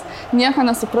varžybas, nieko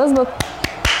nesupras, bet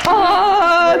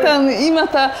ten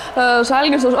įmeta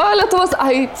Žalgiris, Lietuvos,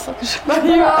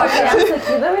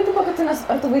 sakydavai,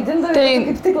 ar tu vaidindavai,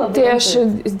 kaip tik labai. Tai aš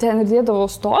ten ir dėdavau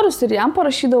storius ir jam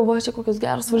parašydavau, čia kokios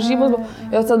geros varžybos.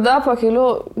 Ir tada po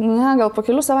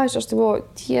kelių savaičių aš tai buvau,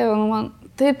 Dieve, man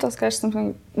taip tas, ką aš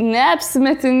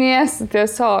neapsimetinėsi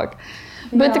tiesiog.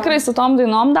 Bet tikrai su tom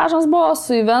dainom dažnas buvo,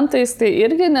 su eventais tai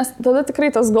irgi, nes tada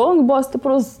tikrai tas going buvo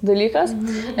stiprus dalykas.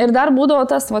 Ir dar būdavo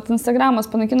tas,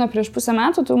 Instagramas panaikino prieš pusę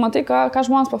metų, tu matai, ką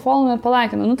žmonės pafollowina ir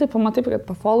palaikina. Tai pamatai, kad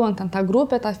pafollowint ten tą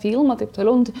grupę, tą filmą, taip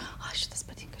toliau, tai šitas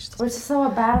patinka, šitas. Ar čia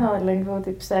savo berną lengviau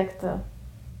taip sekti?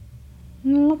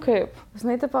 Kaip?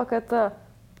 Žinai, tipo, kad...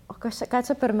 O ką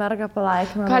čia per mergą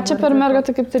palaikina? Ką čia per mergą,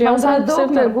 tai kaip turėjau? Man daug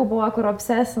mergų buvo, kur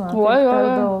obsesina.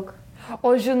 Oi.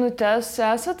 O žinutės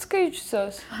esat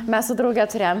skaičiusios? Mes su draugė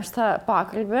turėjom šitą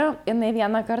pokalbį, jinai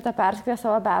vieną kartą perskaitė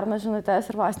savo berną žinutės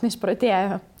ir vos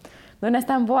neišprotėjo. Nes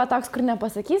ten buvo toks, kur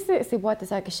nepasakysi, jisai buvo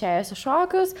tiesiog išėjęs iš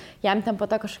šokius, jam ten po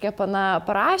to kažkokia pana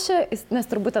parašė,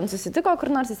 nes turbūt ten susitiko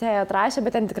kur nors, jis ėjo atrašė,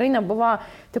 bet ten tikrai nebuvo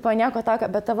tipo nieko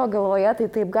tokio, bet tavo galvoje tai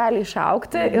taip gali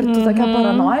išaukti ir tu tokia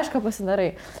paranojiška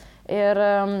pasidarai. Ir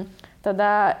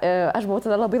tada aš buvau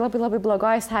tada labai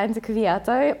blogoj santykių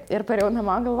vietoj ir parėjau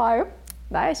namo galvoju,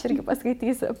 aš irgi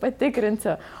paskaitysiu,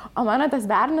 patikrinsiu. O mano tas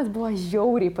bernas buvo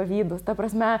žiauriai pavydus. Ta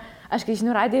prasme, aš kai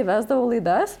Žinių radiją vesdavau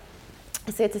laidas,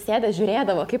 jisai atsisėdė,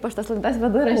 žiūrėdavo, kaip aš tas laidas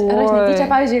vedu ir aš netyčia,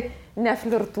 pavyzdžiui,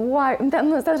 neflirtuoju.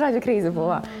 Tas žodžiu crazy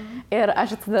buvo. Ir aš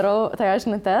atsidarau toje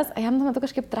žinutės, jam tuo metu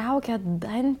kažkaip traukė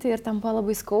dantį ir tam buvo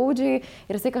labai skaudžiai.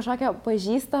 Ir jisai kažkokią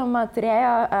pažįstamą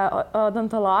turėjo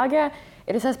odontologę.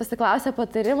 Ir jis pasiklausė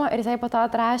patarimo ir jisai po to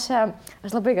atrašė,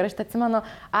 aš labai gerai atsimenu,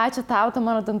 ačiū tau, tu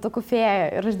mano dantukų fėja.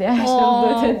 Ir aš dėjau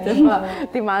širdutę.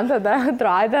 Tai man tada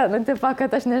atrodė,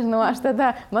 kad aš nežinau,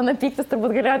 mano pyktis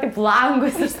turbūt galėjo taip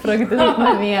langus išsprogdinti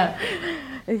namie.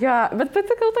 Jo, bet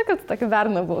pati kalta, kad tokia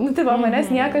berna buvo. Manęs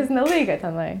niekas nelaikė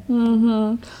tenai.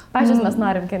 Pačios mes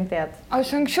norim kentėti.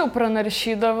 Aš anksčiau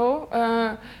pranaršydavau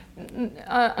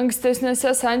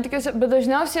ankstesnėse santykiuose, bet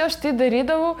dažniausiai aš tai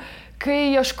darydavau,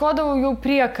 kai ieškodavau jau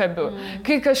priekabių.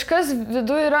 Kai kažkas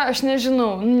viduje yra, aš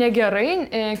nežinau, negerai,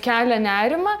 kelia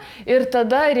nerimą ir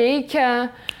tada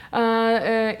reikia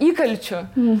įkalčių.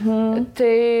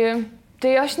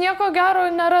 Tai aš nieko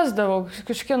gero nerasdavau.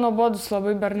 Kažkiek nuobodus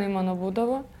labai bernai mano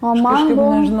būdavo. O man kažkaip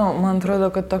nežinau, man atrodo,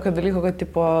 kad tokio dalyko, kad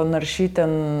tipo naršyti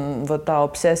tą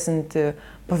obsesinti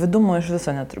pavydumo iš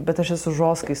viso neturiu, bet aš esu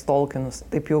žoskai stalkinus,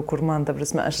 taip jau kur man, ta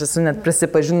prasme, aš esu net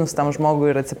prisipažinus tam žmogui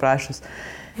ir atsiprašus,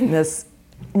 nes,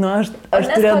 aš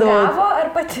turėdavau... Pagavo ar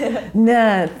pati?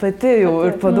 Ne, pati jau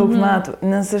ir po daug metų,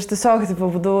 nes aš tiesiog taip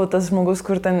būdavau tas žmogus,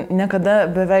 kur ten niekada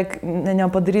beveik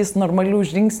nepadarys normalių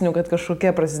žingsnių, kad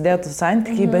kažkokie prasidėtų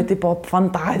santykiai, bet tipo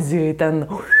fantazijai ten...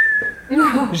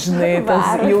 Žinai,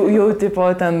 tas jau tipo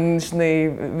ten,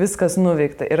 žinai, viskas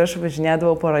nuveikta. Ir aš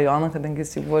važinėdavau po rajoną, kadangi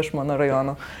jis buvo iš mano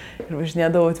rajono. Ir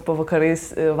važinėdavau tipo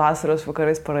vakarais, vasaros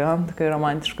vakarais po rajoną, tokai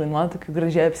romantiškai nuotokai,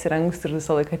 gražiai apsirengus ir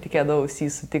visą laiką tikėdavau jį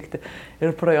sutikti.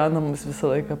 Ir pro rajoną mus visą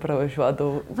laiką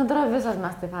pravažiuodavau. Man atrodo, visos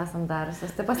mes taip esam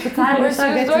darusios. Taip specialiai šitą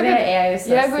gatvę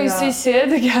ėjusios. Jeigu jis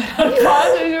įsėdi gerą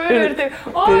arbatą, žiūri ir taip,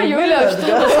 Julija, aš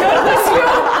tu kartas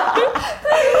jau.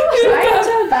 Ką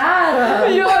čia daro?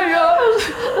 Jo.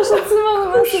 Aš atsimenu,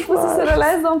 mes su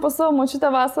leisdavom pas savo močiutę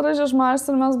vasarą Žiežmariuose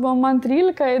ir mes buvom man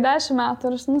 13-10 metų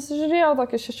ir aš nusižiūrėjau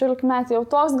tokį 16 metų, jau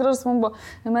toks gražus man buvo.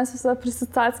 Ir mes visą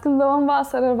prisitatskindavom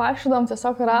vasarą ir vaikščiudavom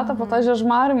tiesiog ratą po tą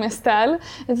Žiežmarių miestelį.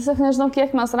 Ir tiesiog nežinau,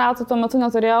 kiek mes ratų tuo metu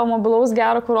neturėjau mobilaus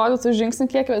gero, kur rodytų žingsnių,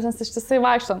 kiek mes ištisai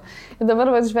vaikštom. Ir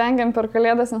dabar žvengiam per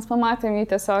Kalėdas, nes pamatėm jį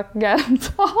tiesiog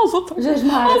geriant alų.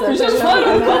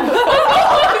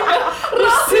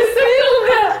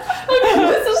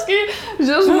 Visiškai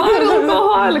Žiežmarių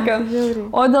alkoholiką.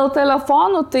 O dėl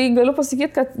telefonų, tai galiu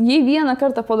pasakyti, kad jei vieną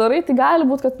kartą padarai, tai gali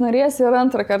būti, kad norėsi ir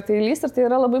antrą kartą įlysti ir tai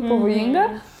yra labai pavojinga.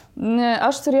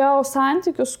 Aš turėjau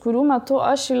santykius, kurių metu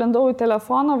aš įlindau į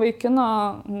telefoną vaikino,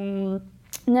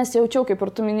 nes jaučiau, kaip ir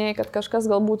tu minėjai, kad kažkas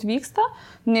galbūt vyksta,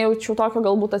 nejaučiau tokio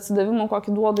galbūt atsidavimo,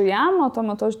 kokį duodu jam, o tuo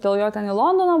metu aš dėl jo ten į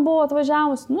Londoną buvau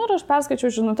atvažiavus, ir aš perskaičiau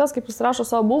žinutės, kaip jis rašo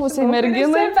savo buvusiai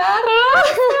merginai.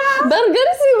 Dar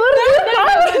garsiai.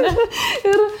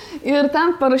 Ir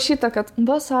ten parašyta, kad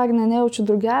Agne, nejaučiu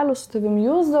drugelių, su tavim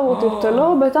jūsdavau, taip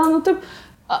toliau, bet ten, taip,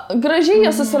 gražiai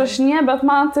jie susirašinė, bet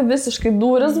man tai visiškai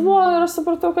dūris buvo ir aš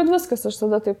supratau, kad viskas. Aš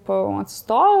tada taip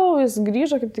atsistojau, jis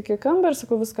grįžo kaip tik į kambarį,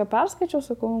 sakau, viską perskaičiau,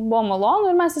 sakau, buvo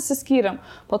malonu ir mes įsiskyrėm.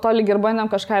 Po to lyg ir bandėm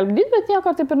kažką lipdyti, bet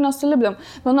nieko taip ir nesulipdėm.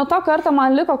 Bet nuo to karto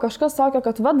man liko kažkas tokio,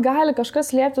 kad gali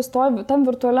kažkas slėptis tam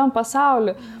virtualiam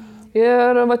pasauliu.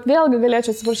 Ir vėlgi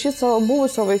galėčiau atsiprašyti savo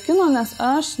buvusio vaikino, nes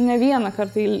aš ne vieną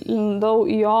kartą įlindau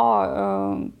į jo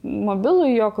mobilų,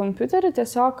 į jo kompiuterį,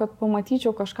 tiesiog, kad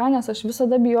pamatyčiau kažką, nes aš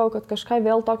visada bijau, kad kažką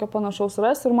vėl tokio panašaus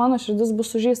ras ir mano širdis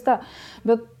bus sužeista.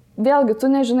 Bet vėlgi, tu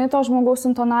nežinai to žmogaus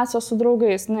intonacijos su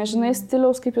draugais, nežinai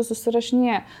stiliaus, kaip jis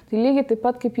susirašinėja. Tai lygiai taip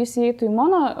pat, kaip jis įeitų į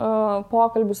mano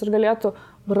pokalbius ir galėtų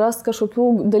rasti kažkokių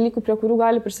dalykų, prie kurių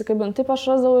gali prisikabinti. Taip aš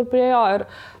rasdavau ir prie jo. Ir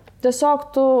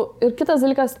tiesiog ir kitas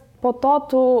dalykas, po to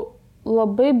tu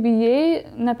labai bijai,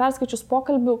 neperskaičius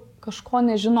pokalbių, kažko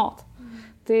nežinot.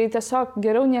 Tai tiesiog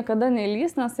geriau niekada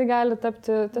nelys, nes tai gali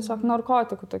tapti tiesiog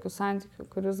narkotikų tokių santykių,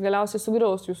 kuris galiausiai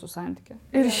sugriaus jūsų santykį.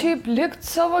 Ir šiaip likt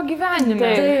savo gyvenime.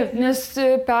 Taip. Nes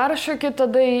peršoki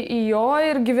tada į jo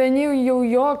ir gyveni jau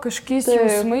jo kažkokiais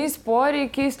jausmais,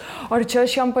 poreikiais, ar čia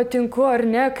aš jam patinku, ar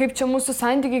ne, kaip čia mūsų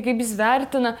santykiai, kaip jis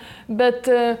vertina, bet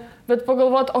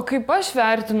pagalvot, o kaip aš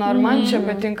vertinu, ar man čia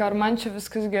patinka, ar man čia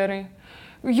viskas gerai.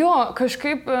 Jo,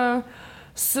 kažkaip,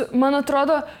 man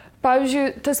atrodo,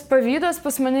 pavyzdžiui, tas pavydas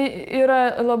pas mane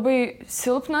yra labai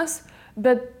silpnas,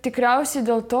 bet tikriausiai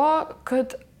dėl to,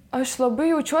 kad aš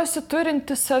labai jaučiuosi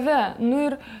turinti save.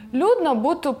 Ir liūdna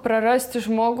būtų prarasti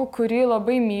žmogų, kurį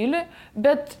labai myli,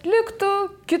 bet liktų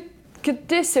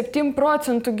kiti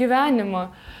 7%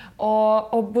 gyvenimo.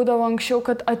 O būdavo anksčiau,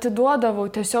 kad atiduodavau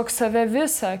tiesiog save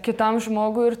visą kitam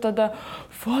žmogui ir tada,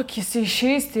 jis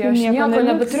išeis, tai aš nieko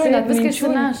nebeturiu, net viską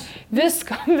išsineš.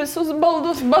 Viską, visus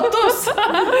baldus, batus.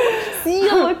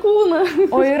 Sielą, kūną.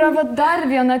 O yra dar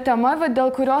viena tema,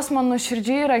 dėl kurios man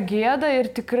nuoširdžiai yra gėda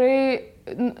ir tikrai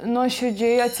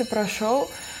nuoširdžiai atsiprašau.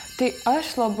 Tai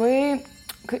aš labai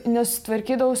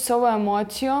nesutvarkydavau savo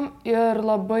emocijom ir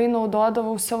labai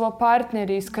naudodavau savo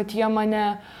partneriais, kad jie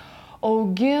mane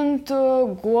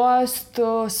augintų,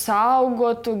 guostų,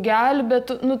 saugotų,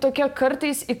 gelbėtų. Tokie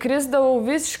kartais įkrisdavau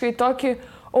visiškai tokį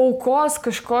aukos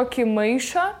kažkokį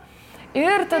maišą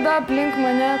ir tada aplink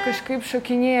mane kažkaip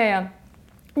šokinėja.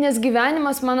 Nes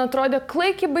gyvenimas man atrodė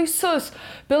klaikiai baisus,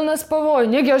 pilnas pavojų.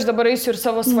 Negi aš dabar eisiu ir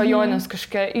savo svajonės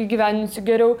kažką įgyveninsiu,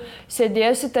 geriau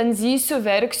sėdėsiu, ten zysiu,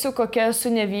 verksiu, kokia esu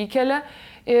nevykėlė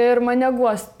ir mane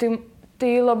guosti. Tai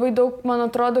labai daug, man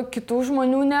atrodo, kitų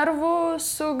žmonių nervų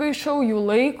sugaišau, jų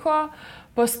laiko,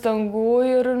 pastangų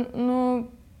ir,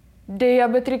 dėja,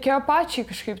 bet reikėjo pačiai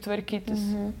kažkaip tvarkytis.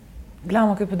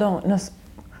 Bliama, kaip įdomu, nes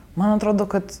man atrodo,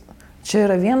 kad čia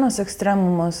yra vienas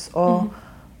ekstremumas, o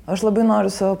aš labai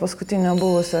noriu savo paskutinio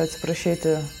buvusio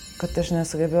atsiprašyti, kad aš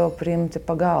nesugebėjau priimti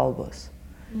pagalbos.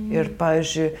 Ir,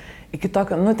 pavyzdžiui, iki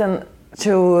tokio, ten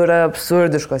čia jau yra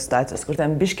absurdiškos situacijos, kur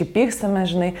ten biški pykstame,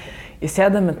 žinai,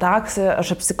 įsėdami taksį, aš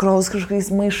apsikraus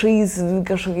kažkokiais maišais,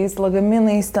 kažkokiais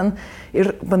lagaminais ten ir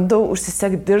bandau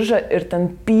užsisekti diržą ir ten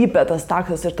pypia tas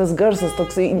taksas ir tas garsas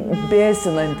toksai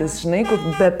bėsinantis, žinai, kur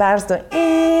be persto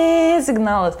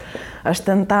signalas. Aš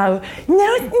ten tau,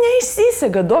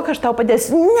 neišsisega, duok aš tau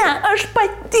padėsiu, ne, aš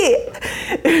pati.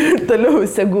 Ir toliau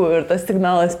segu ir tas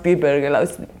signalas pypia ir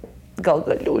galiausiai gal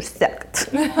galiu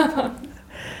užsekti.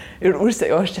 Ir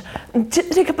užsėjau, aš čia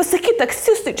reikia pasakyti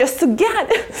taksistui, čia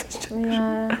sugelė.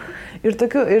 Ir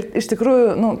iš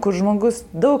tikrųjų, kur žmogus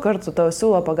daug kartų tau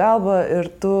siūlo pagalbą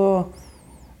ir tu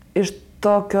iš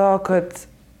tokio, kad,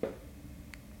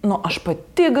 aš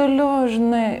pati galiu,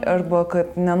 žinai, arba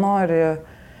kad nenori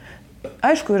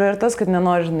aišku, yra ir tas, kad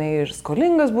nenori, žinai, ir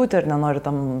skolingas būti, ir nenori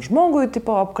tam žmogui,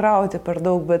 tipo, apkrauti per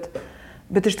daug, bet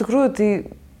iš tikrųjų, tai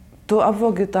tu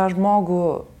apvogi tą žmogų,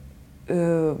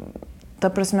 ta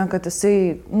prasme, kad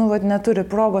jisai, neturi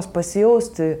progos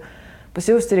pasijausti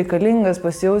reikalingas,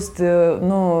 pasijausti,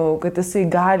 kad jisai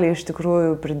gali iš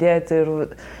tikrųjų pridėti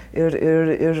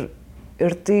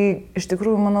ir tai iš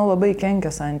tikrųjų, manau, labai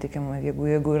kenkia santykiam,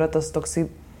 jeigu yra tas toksai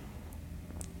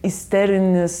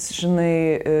isterinis,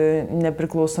 žinai,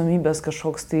 nepriklausomybės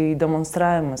kažkoks tai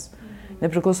demonstravimas.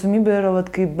 Nepriklausomybė yra,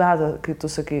 kaip beda, kai tu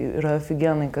sakai, yra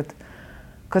aфиgenai,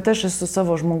 kad aš esu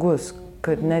savo žmogus,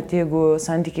 kad net jeigu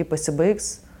santykiai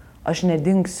pasibaigs, aš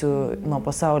nedingsiu nuo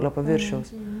pasaulio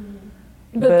paviršiaus.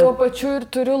 Bet tuo pačiu ir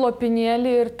turiu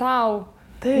lopinėlį ir tau.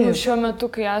 Taip. Šiuo metu,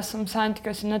 kai esam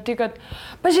santykiuose, ne tai, kad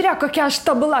pažiūrėk, kokia aš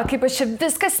tobula, kaip aš čia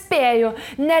viską spėju,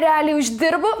 nerealiai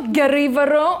uždirbu, gerai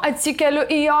varau, atsikeliu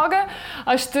į jogą.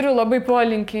 Aš turiu labai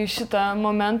polinkį į šitą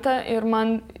momentą ir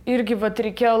man irgi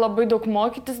reikėjo labai daug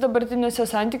mokytis dabartiniuose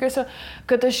santykiuose,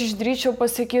 kad aš išdryčiau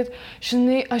pasakyti,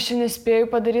 žinai, aš nespėjau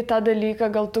padaryti tą dalyką,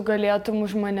 gal tu galėtum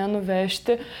už mane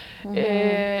nuvežti.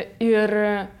 Ir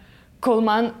kol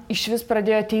man iš vis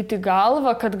pradėjo ateiti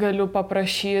galva, kad galiu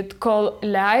paprašyti, kol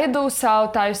leidau savo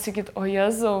tą išsakyti, o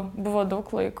Jėzau, buvo daug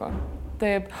laiko.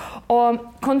 Taip. O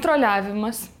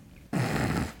kontroliavimas.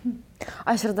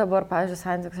 Aš ir dabar, pavyzdžiui,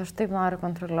 santykius, aš taip noriu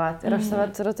kontroliuoti. Ir aš save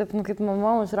turiu taip, kaip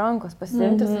mama už rankos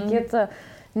pasiimti ir sakyti,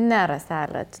 ne,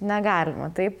 Raselė,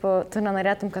 negalima. Taip, tu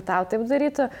nenorėtum, kad tau taip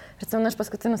darytų. Ir atsimenu, aš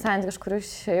paskutinių santykių, iš kurių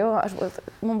išėjau,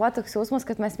 man buvo toks jausmas,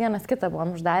 kad mes vienas kitą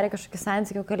buvom uždarę kažkokį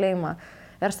santykių kalėjimą.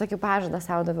 Ir aš tokį pažadą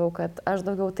savo daviau, kad aš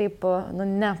daugiau taip,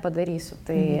 nepadarysiu.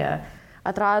 Tai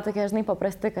atrodo tokie, žinai,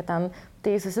 paprasti, kad ten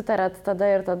tai susitarėt tada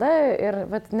ir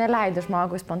neleidi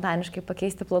žmogui spontaniškai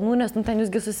pakeisti planų, nes ten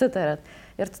jūsgi susitarėt.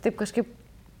 Ir tu taip kažkaip,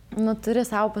 turi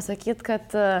savo pasakyti,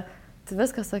 kad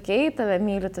viskas okei, tave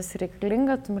myli, tas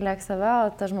reikalinga, tu mylėk save,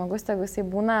 o tas žmogus, jeigu jisai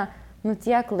būna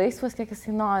tiek laisvas, kiek jisai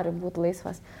nori būti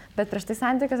laisvas. Bet prieš tai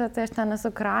santykiuose, tai aš ten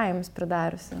esu krajimus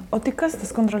pridariusi. O tai kas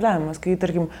tas kontroliavimas, kai,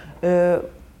 tarkim,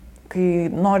 kai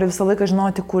nori visą laiką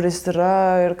žinoti, kur jis yra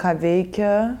ir ką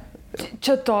veikia?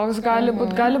 Čia toks gali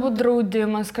būt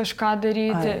draudimas kažką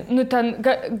daryti. Ten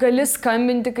gali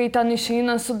skambinti, kai ten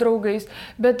išeina su draugais,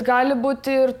 bet gali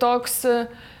būti ir toks,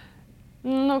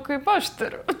 kaip aš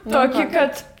turiu. Tokį,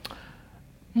 kad,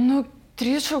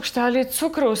 3 šaukšteliai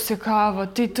cukraus į kavą,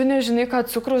 tai tu nežinai, ką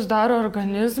cukraus daro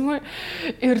organizmui.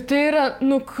 Ir tai yra,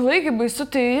 klaigiai baisu,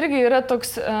 tai irgi yra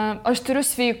toks, aš turiu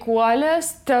sveikuolės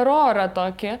terorą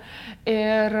tokį.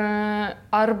 Ir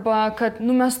arba, kad,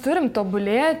 mes turim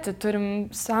tobulėti, turim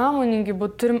sąmoningi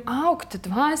būti, turim augti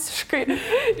dvasiškai.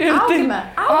 Ir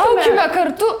augime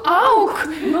kartu, auk!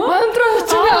 Man atrodo,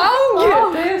 čia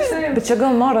neaugi. Bet čia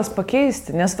gal noras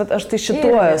pakeisti, nes aš tai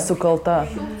šituo esu kalta,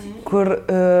 kur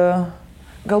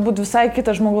galbūt visai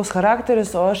kitas žmogaus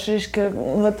charakteris, o aš, reiškia,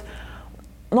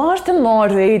 aš ten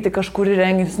noriu eiti kažkur į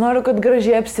renginius, noriu, kad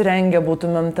gražiai apsirengę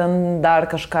būtumėm ten dar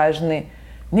kažką, žinai.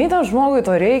 Nei tam žmogui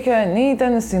to reikia, nei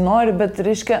ten jisai nori, bet,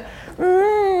 reiškia,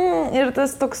 ir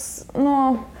tas toks,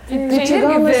 tai čia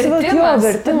gal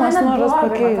vertimas, noras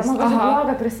pakeisti. Man kažkaip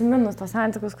bloga prisiminus tos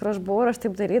santykius, kur aš buvau ir aš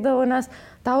taip darydavau, nes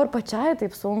tau ir pačiai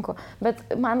taip sunku. Bet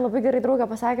man labai gerai draugė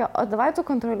pasakė, o davai tu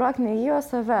kontroliuok ne jį, o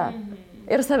save.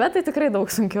 Ir save tai tikrai daug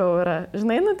sunkiau yra.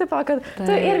 Žinai, kad tu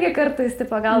irgi kartais,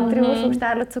 gal 3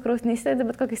 šaukštelių cukraus neįsėdi,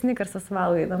 bet kokį snickersą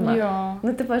valgydama. Jo,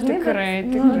 žinai, tikrai.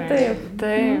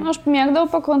 Taip. Aš mėgdavau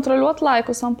pakontroliuoti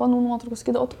laikus ant panų nuotraukų.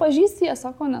 Sakydavau, o tu pažįsti ją?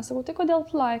 Sako, ne. Sakau, tai kodėl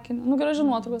tu laikini? Graži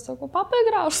nuotrauka. Sakau, papai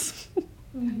gražus.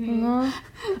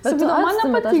 Bet tu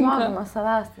atstumi tą žmogų nuo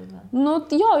savęs.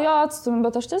 Jo, atstumi,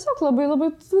 bet aš tiesiog labai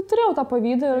turėjau tą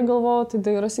pavydą ir galvojau, tai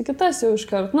dairasi kitas jau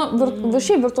iškart.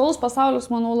 Šiaip virtualus pasaulis,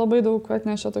 manau, labai daug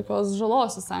atnešė tokios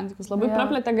žalos į santykius. Labai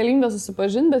praplėtė galimybę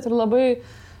susipažinti, bet ir labai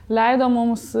leido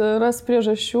mums rasti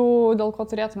priežasčių, dėl ko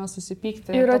turėtume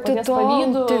susipykti. Ir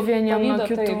atitolti vieniem nuo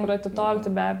kitų. Taip, ir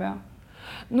atitolti be abejo.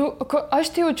 Aš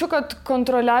tai jaučiu, kad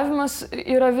kontroliavimas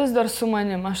yra vis dar su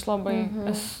manim, aš labai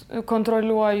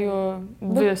kontroliuoju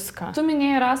viską. Tu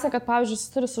minėjai, Rasa, kad, pavyzdžiui,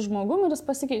 susitari su žmogumi ir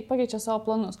jis pakeičia savo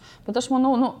planus. Bet aš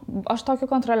manau, aš tokį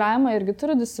kontroliavimą irgi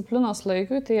turiu disciplinos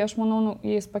laikui, tai aš manau,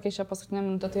 jei jis pakeičia paskutinę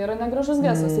minutę, tai yra negražus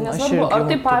gestas. Tai nesvarbu, ar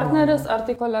tai partneris, ar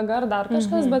tai kolega, ar dar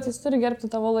kažkas, bet jis turi gerbti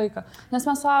tavo laiką.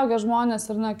 Nes mes suaugę žmonės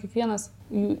ir, kiekvienas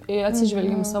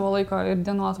atsižvelgiam savo laiko ir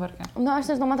dienotvarkę.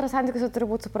 Aš nežinau, man atrodo, santykiuose turi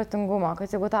būti supratingumo, kad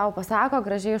jeigu tau pasako,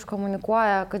 gražiai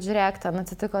iškomunikuoja, kad žiūrėk, ten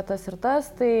atsitiko tas ir tas,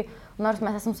 tai nors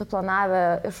mes esam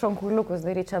suplanavę iš šonkuliukus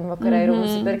daryti šiandien vakarą ir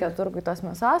nusipirkę turgui tos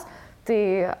mėsos, tai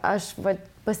aš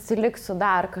pasiliksiu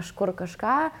dar kažkur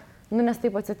kažką, nu, nes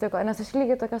taip atsitiko, nes aš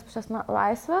lygiai tokias pačias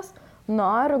laisvės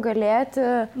noriu galėti,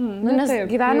 nu, nes taip,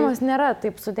 gyvenimas nėra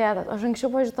taip sudėtas. Aš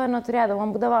anksčiau, pavyzdžiui, to neturėdavau,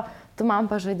 man būdavo, tu man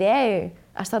pažadėjai,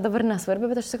 aš tą dabar nesvarbi,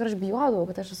 bet aš tikrai bijodavau,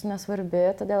 kad aš esu nesvarbi,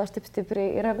 todėl aš taip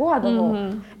stipriai reaguodavau.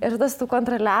 Ir tas tų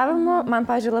kontroliavimų man,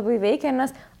 pavyzdžiui, labai veikia,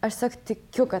 nes aš tiesiog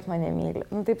tikiu, kad mane myli.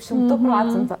 Nu, taip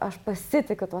 100%, aš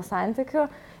pasitikiu tuo santykiu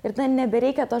ir tai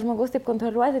nebereikia to žmogaus taip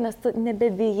kontroliuoti, nes tu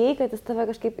nebebijai, kad jis tave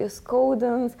kažkaip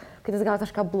įskaudins, kad jis gal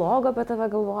kažką blogo apie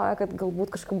tave galvoja, kad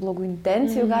galbūt kažkokių blogų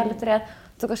intencijų gali turėti.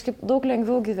 Tu kažkaip daug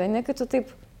lengviau gyveni, kai tu taip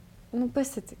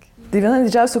pasitikė. Tai viena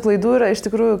didžiausių klaidų yra iš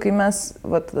tikrųjų, kai mes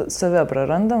save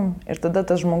prarandam ir tada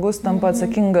tas žmogus tampa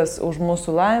atsakingas už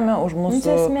mūsų laimę, už mūsų...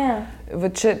 Čia esmė.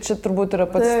 Čia turbūt yra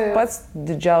pats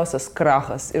didžiausias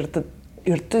krachas. Ir tu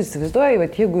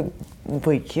įsivaizduoji, jeigu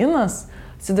vaikinas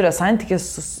atsiduria santykės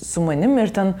su manimi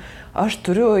ir ten aš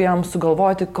turiu jam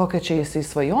sugalvoti, kokią čia jisai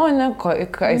svajonę,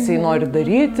 ką jisai nori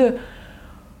daryti,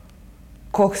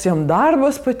 koks jam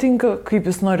darbas patinka, kaip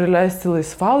jis nori leisti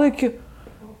laisvalaikį.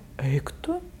 Eik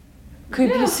tu.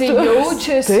 Kaip jisai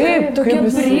jaučiasi, tokia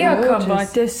priekaba,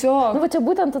 tiesiog. Nu, va čia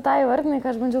būtent tu tą įvardinai,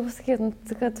 ką aš bandžiau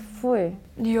pasakyti, kad fui.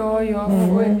 Jo,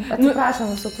 fui.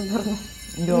 Atsiprašom visų tų vardų.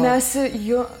 Nes,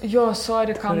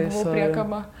 sorry, kam buvau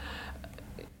priekaba.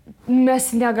 Mes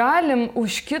negalim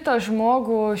už kitą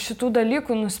žmogų šitų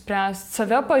dalykų nuspręsti.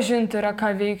 Save pažinti yra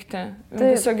ką veikti.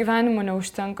 Viso gyvenimo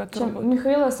neužtenka.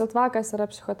 Michailas Litvakas yra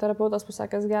psichoterapeutas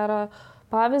pasakęs gerą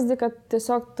pavyzdį, kad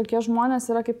tiesiog tokie žmonės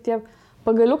yra kaip tie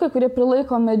pagaliukai, kurie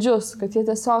prilaiko medžius, kad jie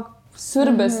tiesiog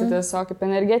siurbėsi tiesiog kaip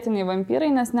energetiniai vampyrai,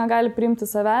 nes negali priimti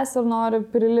savęs ir nori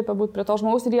prilipę būti prie to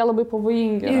žmogaus ir jie labai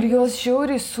pavojingi. Ir juos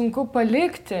žiauriai sunku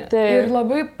palikti. Ir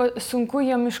labai sunku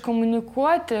jiem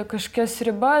iškomunikuoti kažkokias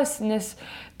ribas, nes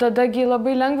tadagi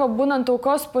labai lengva būnant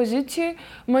aukos pozicijai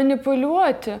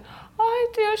manipuliuoti. Ai,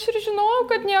 tai aš ir žinau,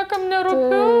 kad niekam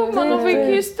nerūpiu, mano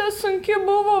vaikystė sunki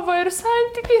buvo, ir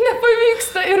santykiai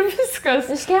nepavyksta ir viskas.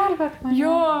 Išgelbėk mane.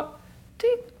 Jo,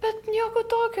 taip, bet nieko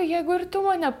tokio, jeigu ir tu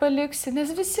mane paliksi,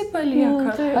 nes visi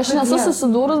palieka. Aš nesu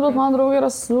susidūrus, bet mano draugė yra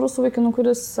susidūrus su vaikinu,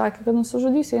 kuris sakė, kad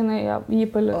nusižudys, jei jį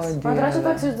paliks. Man atrodo,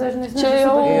 toks iš dažnesnis. Čia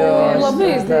jau labai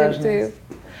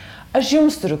taip. Aš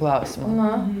jums turiu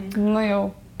klausimą. Na jau.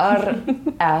 Ar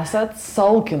esat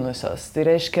salkinusios? Tai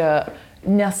reiškia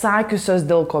nesakiusios,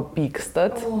 dėl ko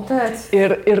pykstat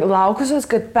ir laukusios,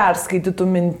 kad perskaitytų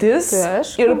mintis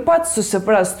ir pats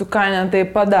susiprastų, ką ne tai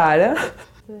padarė.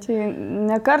 Tai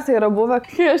nekartai yra buvę,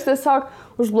 kai aš tiesiog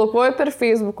užblokuoju per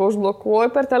Facebooką,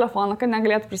 užblokuoju per telefoną, kad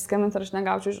negalėtų priskambinti ir aš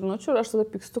negaučiau žinučių ir aš tada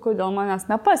pykstu, kodėl manęs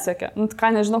nepasiekė. Nu,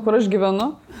 ką nežinau, kur aš gyvenu.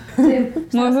 Taip,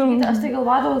 aš tai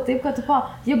galvodavau taip, kad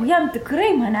jeigu jam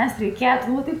tikrai manęs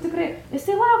reikėtų, taip tikrai,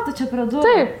 jisai lauktų čia prie durų.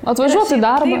 Taip, atvažiuotų į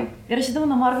darbą. Ir aš įdavau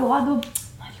namo ir galvodavau,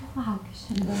 man jau laukia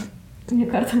šiandien. Nė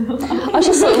kartą nelaukiu.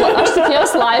 Aš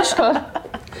tikėjausi laiško.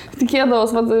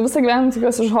 Tikėdavos, visą gyvenimą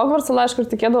tikėjausi iš Hogwartso laiško ir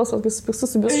tikėdavos, kai supykstu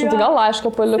su bišu, tai gal laišką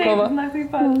paliko. Na,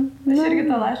 taip pat. Aš irgi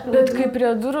tą laišką. Bet kai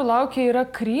prie durų laukia yra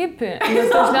creepy,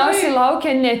 nes dažniausiai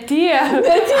laukia ne tie,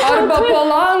 arba po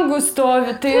langų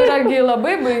stovi, tai yragi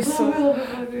labai baisu.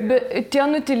 Tie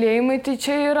nutilėjimai, tai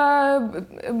čia yra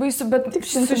baisu, bet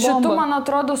su šitu, man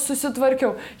atrodo,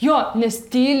 susitvarkiau. Jo, nes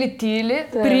tyli,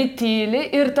 prityli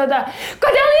ir tada,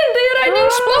 kodėl indai yra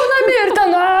neišplaunami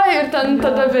ir ten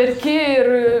tada verki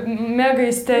ir mega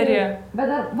isterija.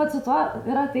 Bet su tuo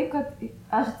yra taip, kad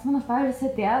aš atsimenu, aš pavyzdžiui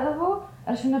sėdėdavau,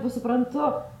 aš jau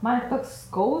nebesuprantu, man toks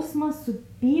skausmas su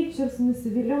pykčiu ir su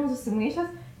nusivylimu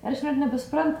susimaišęs. Ir aš net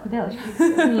nebesuprantu, kodėl aš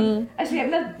pykstu. Aš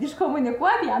net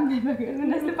iškomunikuoti jam nebegaliu,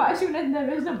 nes aš jau net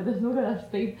nebežinau, bet aš žinau, kad aš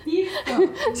taip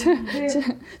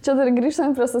pykstu. Čia dar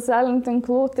grįžtant prie socialinių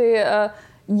tinklų, tai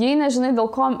jei nežinai, dėl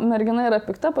ko mergina yra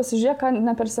pikta, pasižiūrėk, ką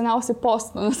ne per seniausiai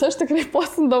postinu, nes aš tikrai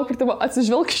postindavau, kur tipo,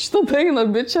 atsižvelk šitą dainą,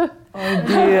 bičia. O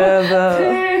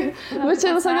dieve. Nu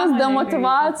čia visokios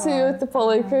demotivacijų, tipo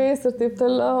laikais ir taip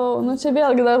toliau. Nu čia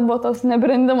vėlgi dar buvo tas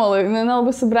nebrendimo laikas,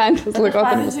 nelabai subrendęs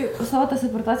laikotarpis. Pavyzdžiui, savo tose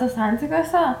įpratuose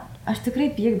santykiuose aš tikrai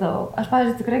pykdavau. Aš,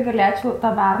 pavyzdžiui, tikrai galėčiau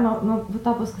tą Berno,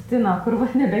 tą paskutinę, kur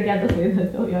nebegėdas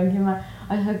laidas dėl jo gimė.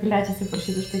 Aš galėčiau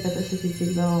atsiprašyti už tai, kad aš jį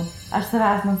pykdavau. Aš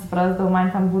savęs nesuprasdavau,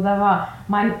 man ten būdavo,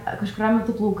 man kažkurio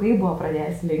metu plaukai buvo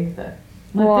pradėjęs linkti.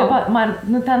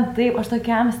 Ten taip, aš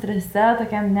tokiam strese,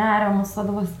 tokiam nerimu,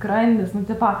 sudavo skrandis,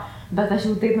 bet aš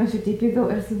jau taip nuoširdžiai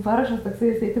pykdavau ir jis varšas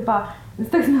toksai,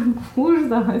 jis toks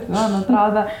uždamas, man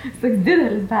atrodo, jis toks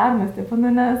didelis Bernas,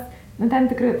 nes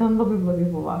ten tikrai ten labai blogai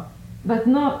buvo. Bet,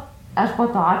 aš po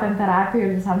to, ten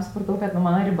terapijai ir visam supratau, kad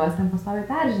mano ribas ten pastoviai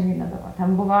perženginėdavo.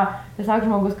 Ten buvo tiesiog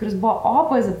žmogus, kuris buvo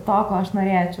opposite to, ko aš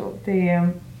norėčiau. Tai,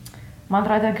 man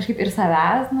atrodo, kažkaip ir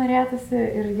savęs norėtųsi,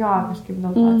 ir jo kažkaip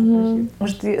dėl to atsiprašyti.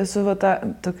 Aš tai esu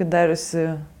tokį dariusi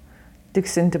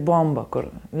tiksinti bombą, kur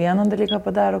vieną dalyką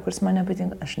padaro, kuris man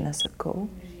nepatinka, aš nesakau.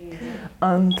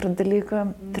 Antrą dalyką,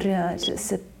 trečią,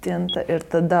 septintą ir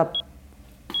tada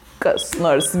kas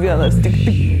nors vienas tik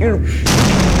ir...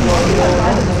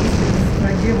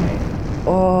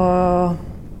 O...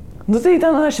 Nu tai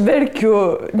ten aš verkiu,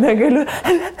 negaliu.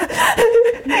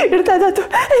 Ir tada tu...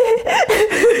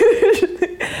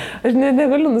 Aš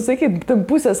negaliu nusakyti, tam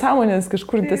pusė sąmonės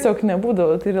kažkur tiesiog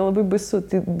nebūdavo, tai yra labai baisu.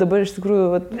 Tai dabar iš tikrųjų...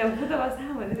 Nebūdavo sąmonės.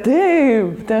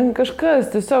 Taip, ten kažkas,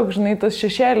 tiesiog, žinai, tas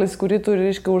šešėlis, kurį tu,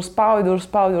 reiškia, užspaudi,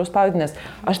 nes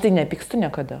aš tai nepykstu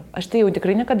niekada. Aš tai jau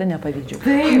tikrai niekada nepavydžiu.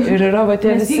 Taip. Ir yra va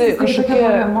tie visi kažkokie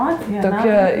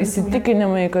tokie na,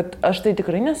 įsitikinimai, kad aš tai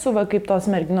tikrai nesu va kaip tos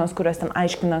merginos, kurios ten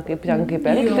aiškina, kaip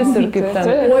elgtis ir kaip ten...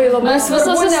 Oi, labai Mes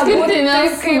visos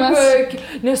išskirtinės,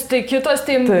 nes tai kitos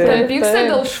tai pyksta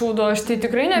dėl šūdo, aš tai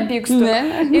tikrai nepykstu.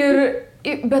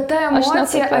 Bet ta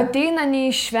emocija ateina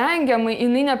neišvengiamai,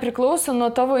 jinai nepriklauso nuo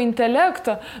tavo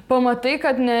intelekto. Pamatai,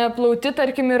 kad neplauti,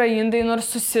 tarkim, yra indai, nors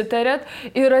susitarėt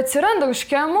ir atsiranda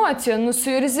kažkokia emocija,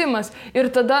 suirzimas. Ir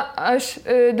tada aš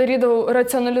darydavau,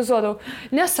 racionalizuodavau.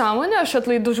 Nesąmonė, aš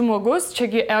atlaidų žmogus,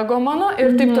 čiagi ego mano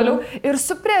ir taip toliau. Ir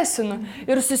supresinu.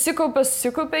 Ir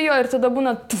susikaupė jo ir tada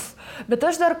būna tuf. Bet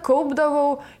aš dar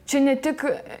kaupdavau, čia ne tik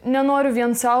nenoriu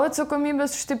vien savo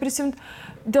atsakomybės už tai prisimti,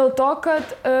 dėl to, kad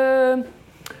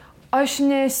aš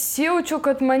nesijaučiu,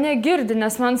 kad mane girdi,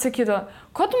 nes man sakydo,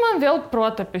 ko tu man vėl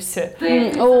protapisi?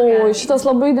 O, šitas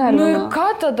labai derina. Nu ir ką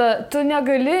tada? Tu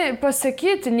negali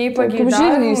pasakyti, nei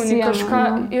pageidavimų, nei kažką.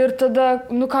 Ir tada,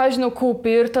 ką žinau,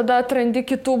 kaupi ir tada atrandi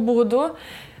kitų būdų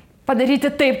padaryti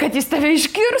taip, kad jis tave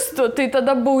iškirstų. Tai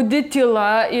tada baudi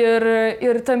tyla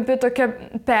ir tampi tokia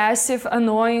passive,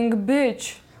 annoying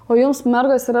bitch. O jums,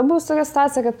 mergos, yra buvus tokia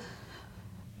situacija, kad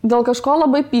dėl kažko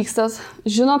labai pykstas,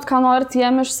 žinot, ką norit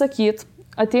jiem išsakyti,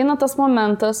 ateina tas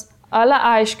momentas, ale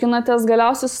aiškinatės,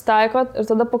 galiausiai sustaikot ir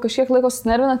tada po kažkiek laiko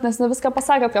sunervinat, nes ne viską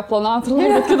pasakėt, ką planavot, ir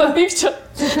labai kito pykčio.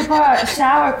 Čia tipo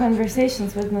shower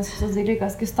conversations vadinasi šis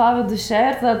dalykas, kai stovi duše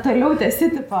ir tada toliau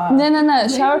tęsi tipo. Ne,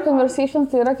 shower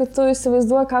conversations tai yra, kai tu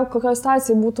įsivaizduoji, kokio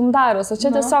situacijai būtum daręs, o čia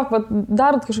tiesiog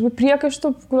darot kažkokį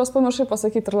priekaištų, kuriuos pamiršai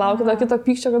pasakyti ir laukit kito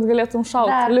pykčio, kad galėtum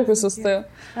šauti likusius tai.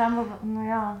 Nu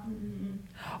jo.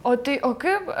 O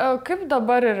kaip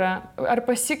dabar yra? Ar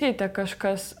pasikeitė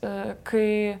kažkas,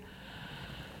 kai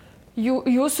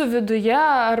jūsų viduje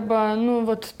arba,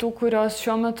 tų, kurios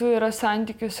šiuo metu yra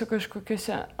santykiuose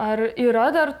kažkokiuose, ar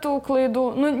yra dar tų klaidų?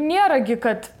 Nėragi,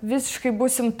 kad visiškai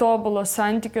būsim tobulos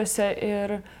santykiuose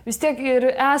ir vis tiek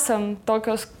ir esam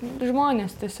tokios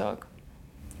žmonės tiesiog.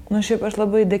 Šiaip aš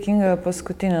labai dėkinga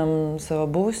paskutiniam savo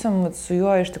buvusiam, su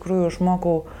juo iš tikrųjų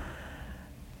išmokau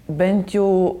bent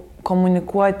jau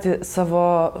komunikuoti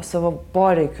savo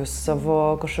poreikius, savo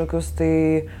kažkokius tai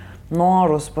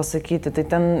norus pasakyti. Tai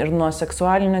ten ir nuo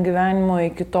seksualinio gyvenimo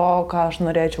iki to, ką aš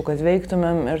norėčiau, kad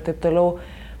veiktumėm ir taip toliau.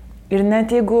 Ir net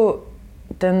jeigu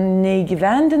ten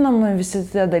neįgyvendinama visi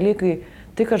tie dalykai,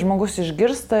 tai, kad žmogus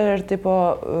išgirsta ir taip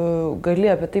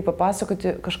gali apie tai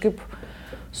papasakoti, kažkaip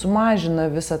sumažina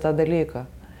visą tą dalyką.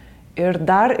 Ir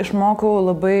dar išmokau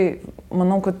labai,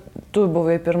 manau, kad tu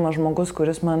buvai pirmas žmogus,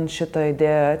 kuris man šitą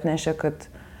idėją atnešė,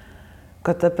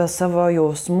 kad apie savo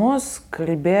jausmus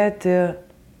kalbėti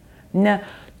ne,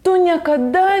 tu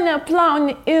niekada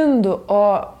neplauni indų, o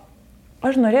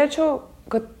aš norėčiau,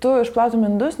 kad tu išplautum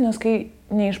indus, nes kai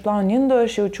neišplauni indų,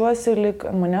 aš jaučiuosi, lyg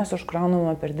manęs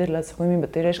užkraunama per didelę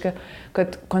atsakomybę. Tai reiškia,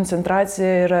 kad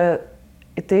koncentracija yra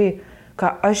į tai,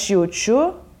 ką aš jaučiu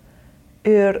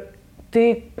ir tai,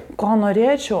 ko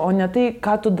norėčiau, o ne tai,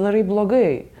 ką tu darai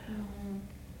blogai.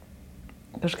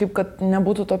 Kažkaip, kad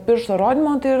nebūtų to piršto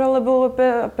rodymo, tai yra labiau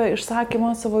apie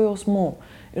išsakymą savo jausmų.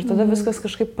 Ir tada viskas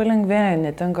kažkaip palengvėja,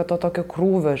 netenka to tokio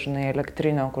krūvio, žinai,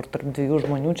 elektrinio, kur tarp dviejų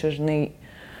žmonių čia, žinai,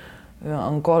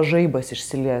 ant ko žaibas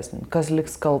išsilies, kas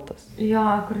liks kaltas. Jo,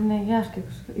 kur neieškai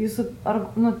kažkaip. Jūsų,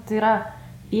 tai yra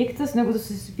pyktis, negu tu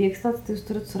susipykstat, tai jūs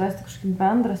turit surasti kažkokį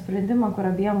bendrą sprendimą,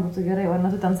 kur abiem būtų gerai, o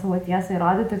ne tu ten savo tiesą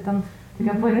įrodyti ir ten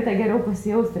tokia paritė geriau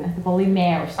pasijausti, nes tipo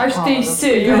laimėjau. Aš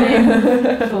teisi, jo.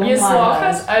 Jis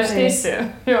lochas, aš teisi,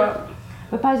 jo.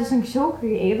 Bet, pavyzdžiui, anksčiau, kai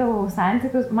eidavau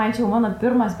santykius, man čia jau mano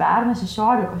pirmas bernas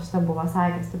 16 šitą buvo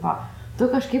sakęs, tipo, tu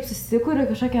kažkaip susikuri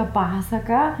kažkokią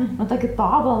pasaką, tokį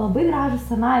tobulą, labai gražų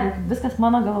scenarijų, kaip viskas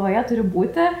mano galvoje turi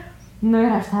būti.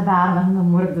 Ir aš tą berną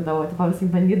murkdydavau, visai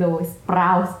bandydavau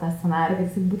įsprausti tą scenarijų, kad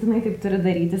jis būtinai taip turi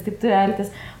daryti, taip turi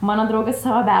elgtis. Mano draugas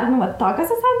savo berną,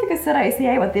 tokios santykios yra, jis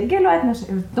jai taip gėlių atneša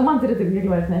ir tu man turi taip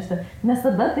gėlių atnešti, nes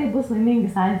tada tai bus laimingi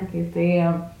santykiai. Tai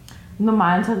nu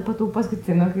man čia patų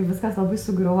paskutinių, kai viskas labai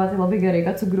sugriuvo, tai labai gerai,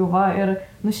 kad sugriuvo ir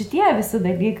nu šitie visi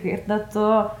dalykai ir tada tu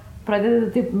pradedi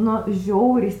taip nu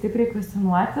žiauriai stipriai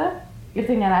kvestionuoti ir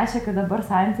tai nereiškia, kad dabar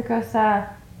santykiuose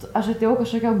aš atėjau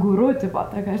kažkokią guru, tipo,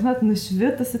 tokia, žinot,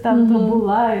 nušvitusi ten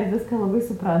tobula ir viską labai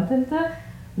suprantanti,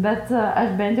 bet aš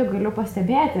bent jau galiu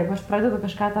pastebėti, jeigu aš pradedu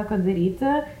kažką tokio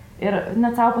daryti ir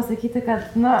net savo pasakyti, kad,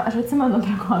 nu, aš atsimenu,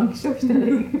 prie ko anksčiau šitą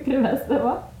dalyką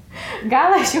primesdavo. Gal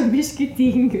aš jau biškį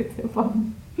tingiu, tipo.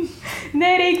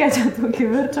 Nereikia čia tų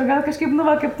kivirčio, gal kažkaip, nu,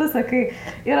 va, kaip tu sakai,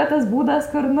 yra tas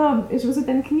būdas, kur, nu, iš visų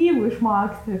ten knygų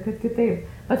išmokti, kad kitaip.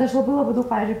 Bet aš labai daug,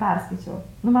 pavyzdžiui, perskaičiau.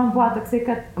 Nu, man buvo toksai,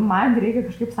 kad man reikia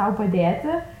kažkaip savo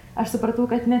padėti. Aš supratau,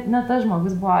 kad net tas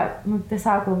žmogus buvo, nu,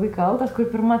 tiesiog labai kaltas,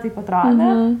 kur pirma taip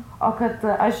atrodė, o kad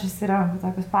aš įsirenku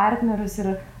tokius partnerius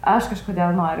ir aš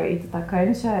kažkodėl noriu eiti tą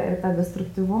kančią ir tą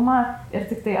destruktyvumą ir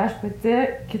tik tai aš pati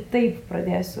kitaip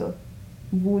pradėsiu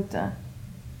būti.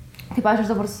 Taip aš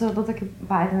dabar susiradau tokį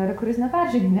partnerį, kuris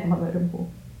neperženginė mano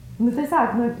ribų. Nu,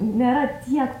 tiesiog, nu, nėra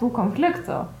tiek tų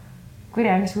konfliktų,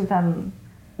 kurie anksčiau ten...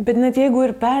 Bet net jeigu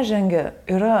ir peržengia,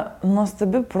 yra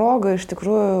nuostabi proga iš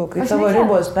tikrųjų, kai tavo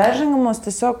ribos peržengiamos,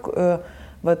 tiesiog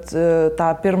tą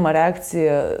pirmą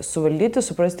reakciją suvaldyti,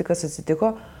 suprasti, kas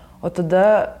atsitiko, o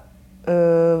tada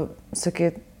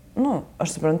sakyti, nu,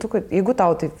 aš suprantu, kad jeigu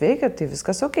tau taip veikia, tai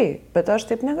viskas okei, bet aš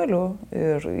taip negaliu.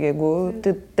 Ir jeigu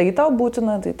tai tau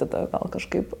būtina, tai tada gal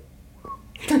kažkaip...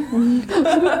 Šiaip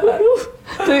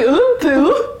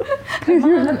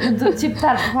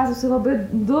papasakosiu, labai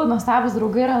du nuostabūs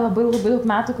draugai yra labai daug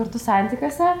metų kartu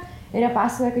santykiuose ir jie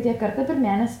pasakoja, kad jie kartą per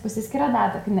mėnesį pasiskiria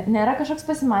datą. Nėra kažkoks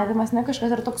pasimatymas, ne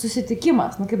kažkas, ar toks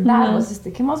susitikimas, nu kaip darbo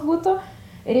susitikimas būtų.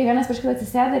 Ir jie vienas prieš kitą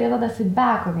atsisėda ir jie duoda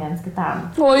feedbacko vienas kitam.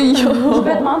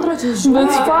 Bet man atrodo, čia žinai.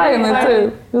 Bet fainai,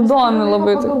 taip. Įdomi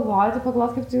labai. Pagalvoti,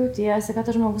 kaip tu jautiesi, kad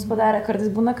tas žmogus padarė.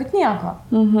 Kartais būna, kad nieko.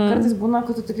 Kartais būna,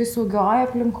 kad tu tokiai saugioj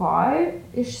aplinkoj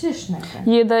išsišneki.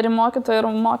 Jei dar į mokytoją ir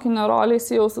mokinio rolę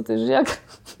įsijaustų, tai žiūrėk.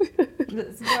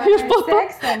 Ir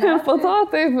po to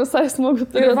taip visai smagu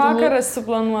turėtų. Ir vakaras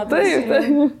suplanuotas.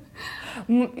 Taip.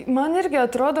 Man irgi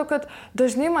atrodo, kad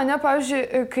dažnai mane,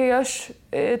 pavyzdžiui, kai aš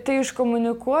tai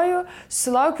iškomunikuoju,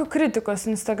 sulaukiu kritikos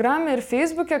Instagram'e ir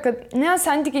Facebook'e, kad ne,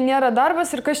 santykiai nėra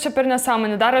darbas ir kas čia per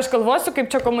nesąmonė dar, aš galvosiu, kaip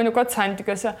čia komunikuoti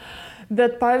santykiuose.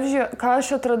 Bet, pavyzdžiui, ką aš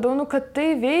atradau, nu, kad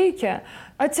tai veikia.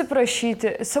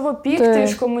 Atsiprašyti, savo pyktį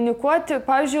iškomunikuoti,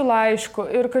 pavyzdžiui, laišku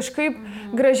ir kažkaip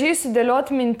gražiai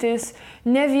sudėlioti mintis,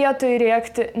 ne vietoj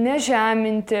rėkti, ne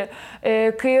žeminti.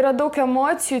 Kai yra daug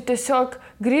emocijų, tiesiog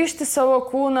grįžti savo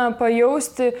kūną,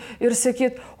 pajausti ir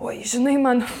sakyti, oi, žinai,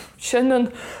 man šiandien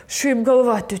šiaip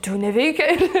galva, tai jau neveikia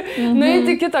ir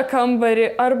nueiti į kitą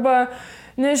kambarį arba,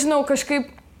 nežinau, kažkaip.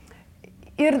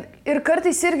 Ir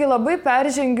kartais irgi labai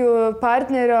peržengiu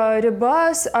partnerio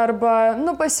ribas arba,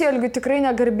 nu, pasielgiu tikrai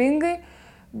negarbingai,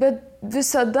 bet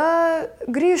visada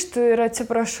grįžtu ir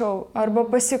atsiprašau arba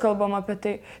pasikalbam apie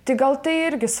tai. Tai gal tai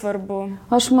irgi svarbu.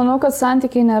 Aš manau, kad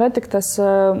santykiai nėra tik tas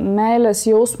meilės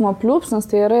jausmo pliūpsnis,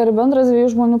 tai yra ir bendras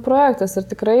dviejų žmonių projektas. Ir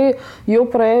tikrai jau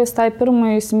praėjus tai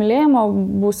pirmai įsimylėjimo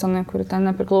būsenai, kuri ten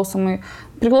priklausomai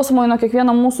nuo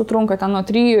kiekvieno mūsų trunka, ten nuo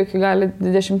 3 iki gali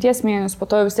 20 mėnesių, po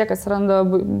to vis tiek atsiranda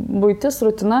buitis,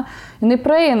 rutina, jinai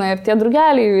praeina ir tie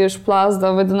drugeliai išplazda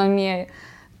vadinamieji.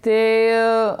 Tai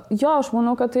jo, aš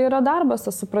manau, kad tai yra darbas,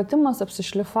 tas supratimas,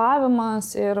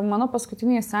 apsišlifavimas ir mano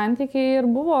paskutiniai santykiai ir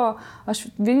buvo, aš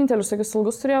vienintelius tokius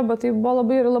ilgus turėjau, bet tai buvo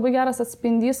labai geras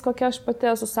atspindys, kokia aš pati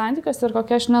esu santykiuose ir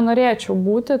kokia aš nenorėčiau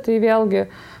būti, tai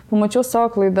vėlgi pamačiau savo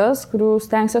klaidas, kurių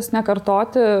stengsiuosi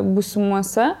nekartoti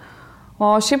būsimuose.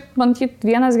 O šiaip, matyt,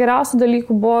 vienas geriausių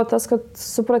dalykų buvo tas, kad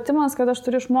supratimas, kad aš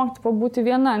turiu išmokti pabūti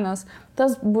viena, nes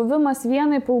tas buvimas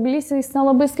vienai paauglystėje jis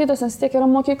nelabai skaitos, nes tiek yra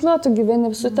mokykla, tu gyveni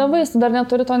su tėvais, tu dar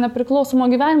neturi to nepriklausomo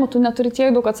gyvenimo, tu neturi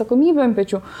tiek daug atsakomybių ant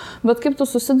pečių, bet kaip tu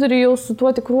susiduri jau su tuo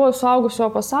tikruoju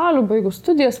suaugusio pasauliu, baigus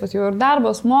studijas, jau ir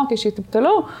darbas, mokesčiai ir taip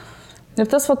toliau. Ir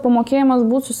tas pamokėjimas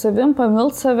būti su savim,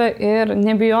 pamilt save ir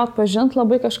nebijot pažint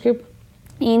labai kažkaip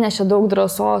įnešė daug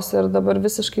drąsos ir dabar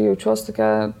visiškai jaučiuosi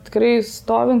tokia tikrai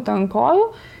stovint ant kojų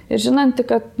ir žinanti,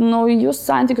 kad naujus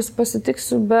santykius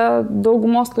pasitiksiu be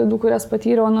daugumos klaidų, kurias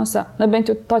patyriau anuose. Na bent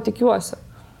jau to tikiuosi.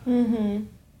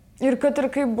 Ir kad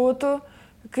ir kaip būtų,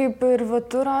 kaip ir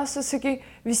tu, Rasa, sakai,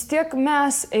 vis tiek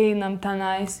mes einam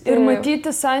tenais. Ir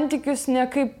matyti santykius ne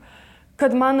kaip,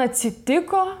 kad man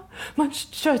atsitiko, man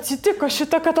čia atsitiko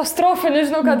šitą katastrofą,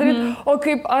 nežinau ką daryti, o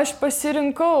kaip aš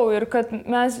pasirinkau ir kad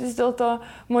mes vis dėlto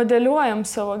modeliuojam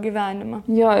savo gyvenimą.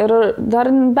 Jo, ir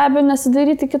dar be abejo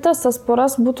nesidaryti kitas tas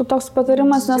poras būtų toks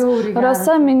patarimas, nes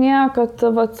Rasa minėjo,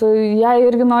 kad jai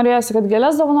irgi norėjosi, kad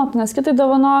gėlės dovanotų, nes kitai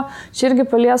dovano, čia irgi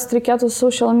paliest reikėtų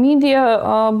social media,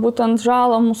 būtent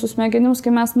žalą mūsų smegenims,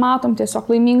 kai mes matom tiesiog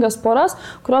laimingas poras,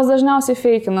 kurios dažniausiai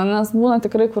feikina, nes būna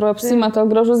tikrai, kur apsimeta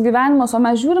gražus gyvenimas, o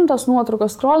mes žiūrim tas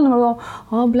nuotraukas, scrollinam ir galvom,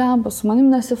 o blemba, su manim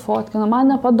nesifotkina,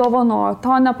 man nepadovanojo,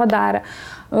 to nepadarė.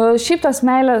 Šiaip tas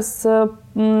meilės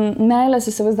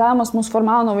įsivaizdavimas mus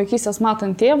formavo nuo vaikystės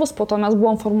matant tėvus, po to mes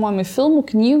buvom formuojami filmų,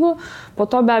 knygų, po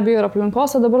to be abejo ir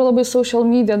aplinkos, o dabar labai social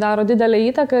media daro didelę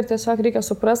įtaką ir tiesiog reikia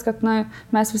suprasti, kad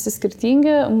mes visi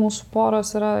skirtingi, mūsų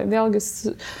poros yra vėlgi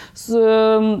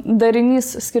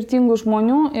darinys skirtingų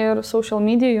žmonių ir social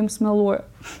media jums meluoja.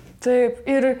 Taip,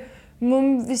 ir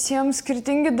mums visiems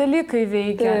skirtingi dalykai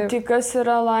veikia. Taip. Tai kas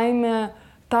yra laimė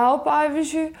tau,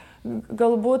 pavyzdžiui,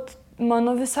 galbūt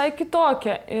mano visai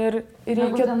kitokia. Ir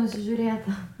reikia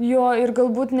nusižiūrėti. Jo, ir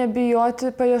galbūt nebijoti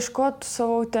paieškoti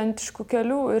savo autentiškų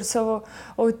kelių ir savo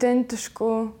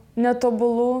autentiškų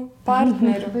netobulų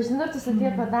partnerių. Bet žinai, tu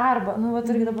sakei apie darbą,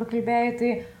 irgi dabar kalbėjai,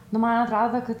 tai man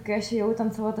atrodo, kad kai aš jau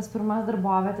ten savo tas pirmas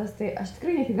darbovietės, tai aš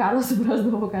tikrai ne iki galo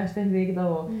suprasdavau, ką aš ten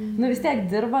veikdavau. Vis tiek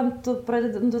dirbant, tu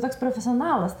toks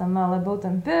profesionalas tame labiau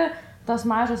tampi, tos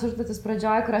mažos užduotis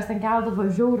pradžioj, kurios ten keldavo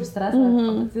žiaurų stresą,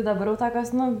 tai dabar jau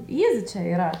tokios, easy čia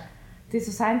yra. Tai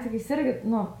su santykiais irgi,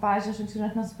 pavyzdžiui, aš anksčiau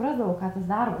net nesuprasdavau, ką tas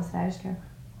darbas reiškia.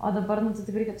 O dabar, tu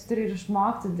taip reikia, tu turi ir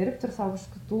išmokti dirbti ir savo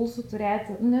kažkokių tulsų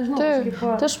turėti, nežinau,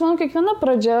 kažkaip... Tai aš manau, kiekviena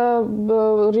pradžia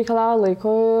reikalauja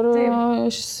laiko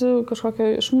ir kažkokio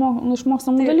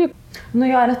išmokstamų dalykų.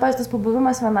 Jo, nes, pavyzdžiui, tas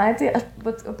pabuvimas vienai, tai aš,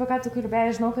 apie ką tu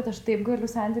kalbėjai, žinau, kad aš taip galiu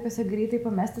santykiuose greitai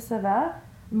pamesti save.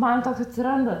 Man toks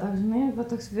atsiranda,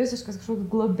 toks visiškas kažkoks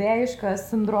globėjiškas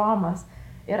sindromas.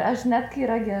 Ir aš net kai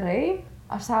yra gerai,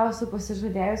 aš savo esu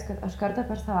pasižadėjus, kad aš kartą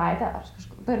per savaitę,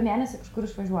 per mėnesį kažkur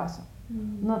išvažiuosiu.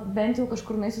 Bent jau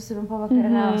kažkur nueisiu savim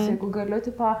pavakarieniausiu, jeigu galiu,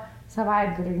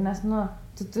 savaitgalį, nes,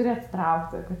 tu turi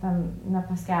atsitraukti, kad ten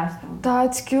nepaskęstum. Ta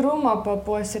atskirumą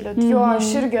papuoselėti. Jo,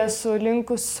 aš irgi esu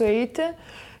linkus sueiti,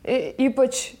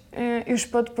 ypač iš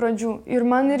pat pradžių. Ir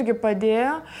man irgi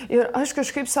padėjo. Ir aš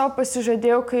kažkaip savo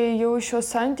pasižadėjau, kai jau iš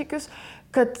šios santykius,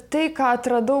 kad tai, ką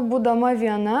atradau būdama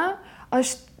viena,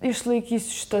 aš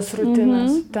išlaikysiu šitas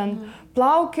rutinas. Ten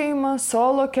plaukėjimas,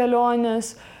 solo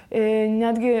kelionės,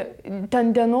 netgi ten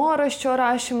dienoraščio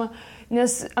rašymą,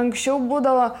 nes anksčiau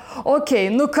būdavo,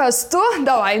 kas tu,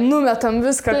 davai, numetam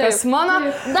viską, kas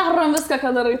mano. Darom viską,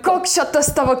 ką darai. Koks čia tas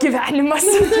tavo gyvenimas?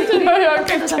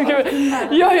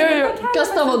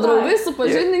 Kas tavo draugai,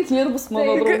 supažindink ir bus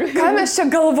mano draugai. Ką mes čia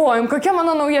galvojam, kokia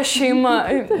mano nauja šeima?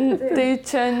 Tai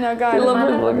čia negali.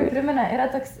 Labai blogai. Priminė, yra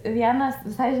toks vienas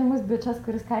visai žymus bičas,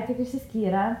 kuris ką tik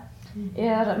išsiskyrė.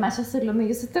 Ir mes čia su Liunu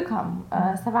jį sutikom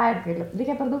savaitgalį.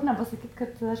 Reikia per daug nepasakyti,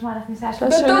 kad žmonės nesiaiškina.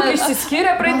 Bet daug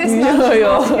išsiskyrė praeitais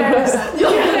metais.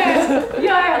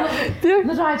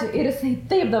 Žodžiu, ir jisai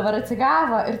taip dabar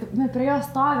atsigavo ir prie jo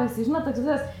stovėsi, žinot, toks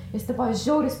visas, jis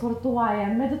žiauriai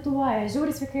sportuoja, medituoja,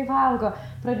 žiauriai sveikai valgo,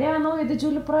 pradėjo naują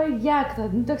didžiulį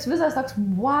projektą, toks visas toks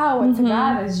wow,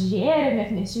 atsigavęs, žėrė,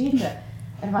 net nešvyti.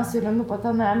 Ir mes su Liunu po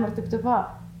to nuėjom ir taip,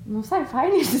 visai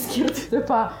fainai išsiskirti,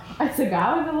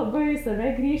 atsigauti labai, save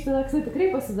grįžti, toks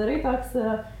tikrai pasidarai toks,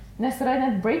 nes yra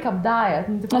net break-up diet,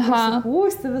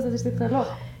 pasipūsti visas iš taip toliau.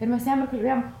 Ir mes jam ir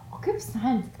kalbėjom, o kaip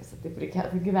santykiuose taip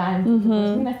reikėtų gyventi,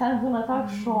 nes ten būna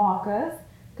toks šokas,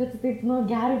 kad tu taip,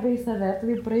 gelbėjai save, tu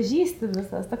taip pražysti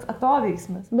visas, toks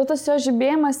atoveiksmis. Bet tas jo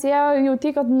žibėjimas,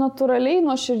 jauti, kad natūraliai,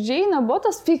 nuoširdžiai nebuvo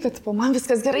tas kad man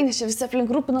viskas gerai, nes čia visi aplink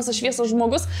rūpinas, aš šviesas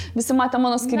žmogus, visi matė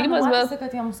mano skyrybas, bet... Matėsi,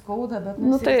 kad jiems skauda, bet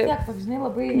vis tiek, toks, žinai,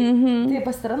 labai... Tai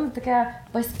pasiranda tokia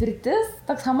paspirtis,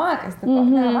 toks hamakas, ne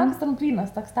hamakas, tramplynas,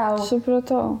 toks tau...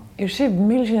 Supratau. Ir šiaip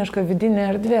milžiniška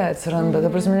vidinė erdvė atsiranda. Ta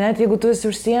prasme, net jeigu tu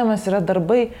esi užsiėmęs, yra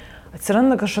darbai,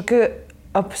 atsiranda kažkokia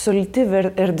absoliuti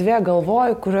erdvė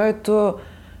galvoj, kurioje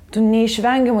tu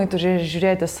neišvengiamai turi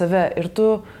žiūrėti save ir tu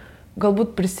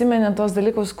galbūt prisimeni tos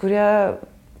dalykus,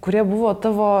 kurie buvo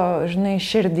tavo, žinai,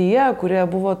 širdyje, kurie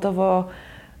buvo tavo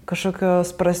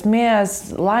kažkokios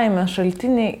prasmės, laimės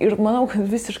šaltiniai ir manau, kad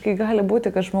visiškai gali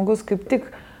būti, kad žmogus kaip tik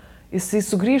jisai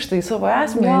sugrįžta į savo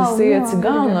esmę, jisai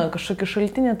atsigauna, kažkokį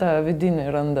šaltinį tą vidinį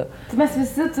randa. Tai mes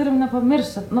visi turim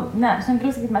nepamiršti. Aš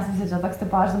negaliu sakyti, mes visi čia toks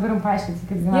tipo, aš dabar jums paaiškinsiu,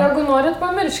 kaip gyventi. Jeigu norit,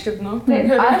 pamirškit,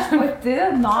 Taip, aš pati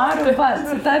noriu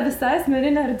su ta visa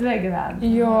asmeninė erdvė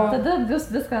gyventi. Jo. Tada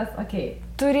viskas,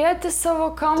 turėti savo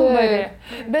kambarį.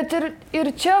 Bet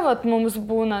ir čia vat mums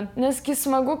būna, nes kai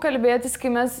smagu kalbėtis, kai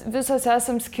mes visos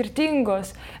esam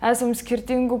skirtingos, esam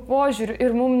skirtingų požiūrių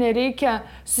ir mums nereikia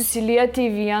susilieti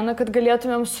į vieną, kad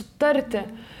galėtumėm sutarti.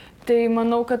 Tai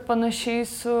manau, kad panašiai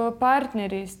su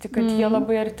partneriais, tik kad jie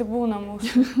labai arti būna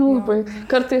mūsų. Labai.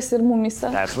 Kartais ir mumise.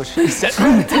 That's what she said.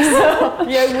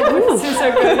 Jeigu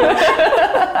pasiseka.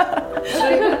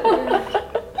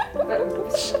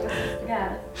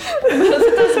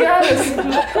 Tas geras.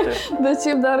 Bet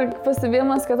šiaip dar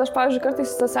pastebėjimas, kad aš, pavyzdžiui, kartais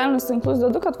socialinius tinklus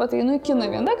dedu, kad einu į kiną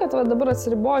viena, kad dabar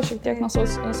atsiriboju šiek tiek nuo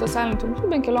socialinių tinklų,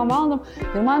 bent keliom valandom.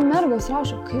 Ir man mergos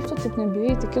rašo, kaip tu taip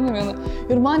nebijai į kiną vieną.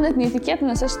 Ir man net neįtikėtina,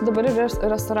 nes aš dabar ir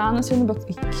restoranas einu, bet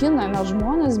į kiną, nes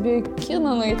žmonės bijo į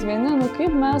kiną nueiti vieni, nu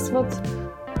kaip mes,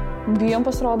 bijom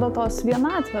pasirodo tos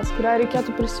vienatvės, kurią reikėtų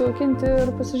prisijaukinti ir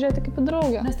pasižiūrėti kaip į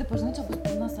draugę. Nes taip, žinai, čia bus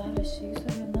pilna salė išėjus ar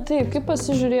viena. Taip, kaip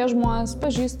pasižiūrėjo žmonės,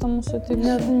 pažįstamų sutikti.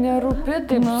 Nerūpi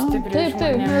taip stipriai.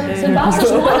 Taip. Svarbiausia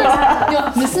žmonės,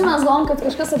 visi mes galvom, kad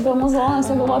kažkas apie mus žmonės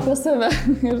galvo apie save.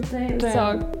 Ir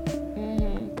tiesiog.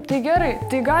 Tai gerai,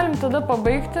 tai galim tada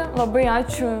pabaigti. Labai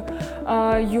ačiū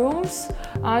jums,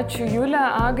 ačiū Julė,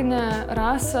 Agnė,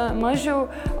 Rasa, Mažiau.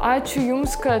 Ačiū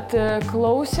jums, kad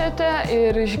klausėte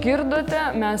ir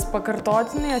išgirdote. Mes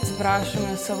pakartotinai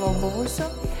atsiprašome savo buvusių.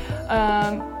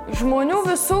 Žmonių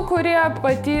visų, kurie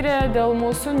patyrė dėl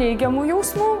mūsų neigiamų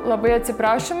jausmų, labai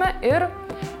atsiprašome ir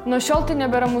nuo šiol tai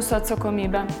nebėra mūsų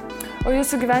atsakomybė. O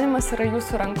jūsų gyvenimas yra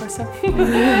jūsų rankose.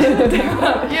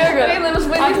 Einam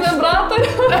išbandyti vibratorių.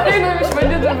 Einam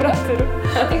išbandyti vibratorių.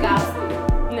 Tai gal.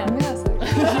 Ne.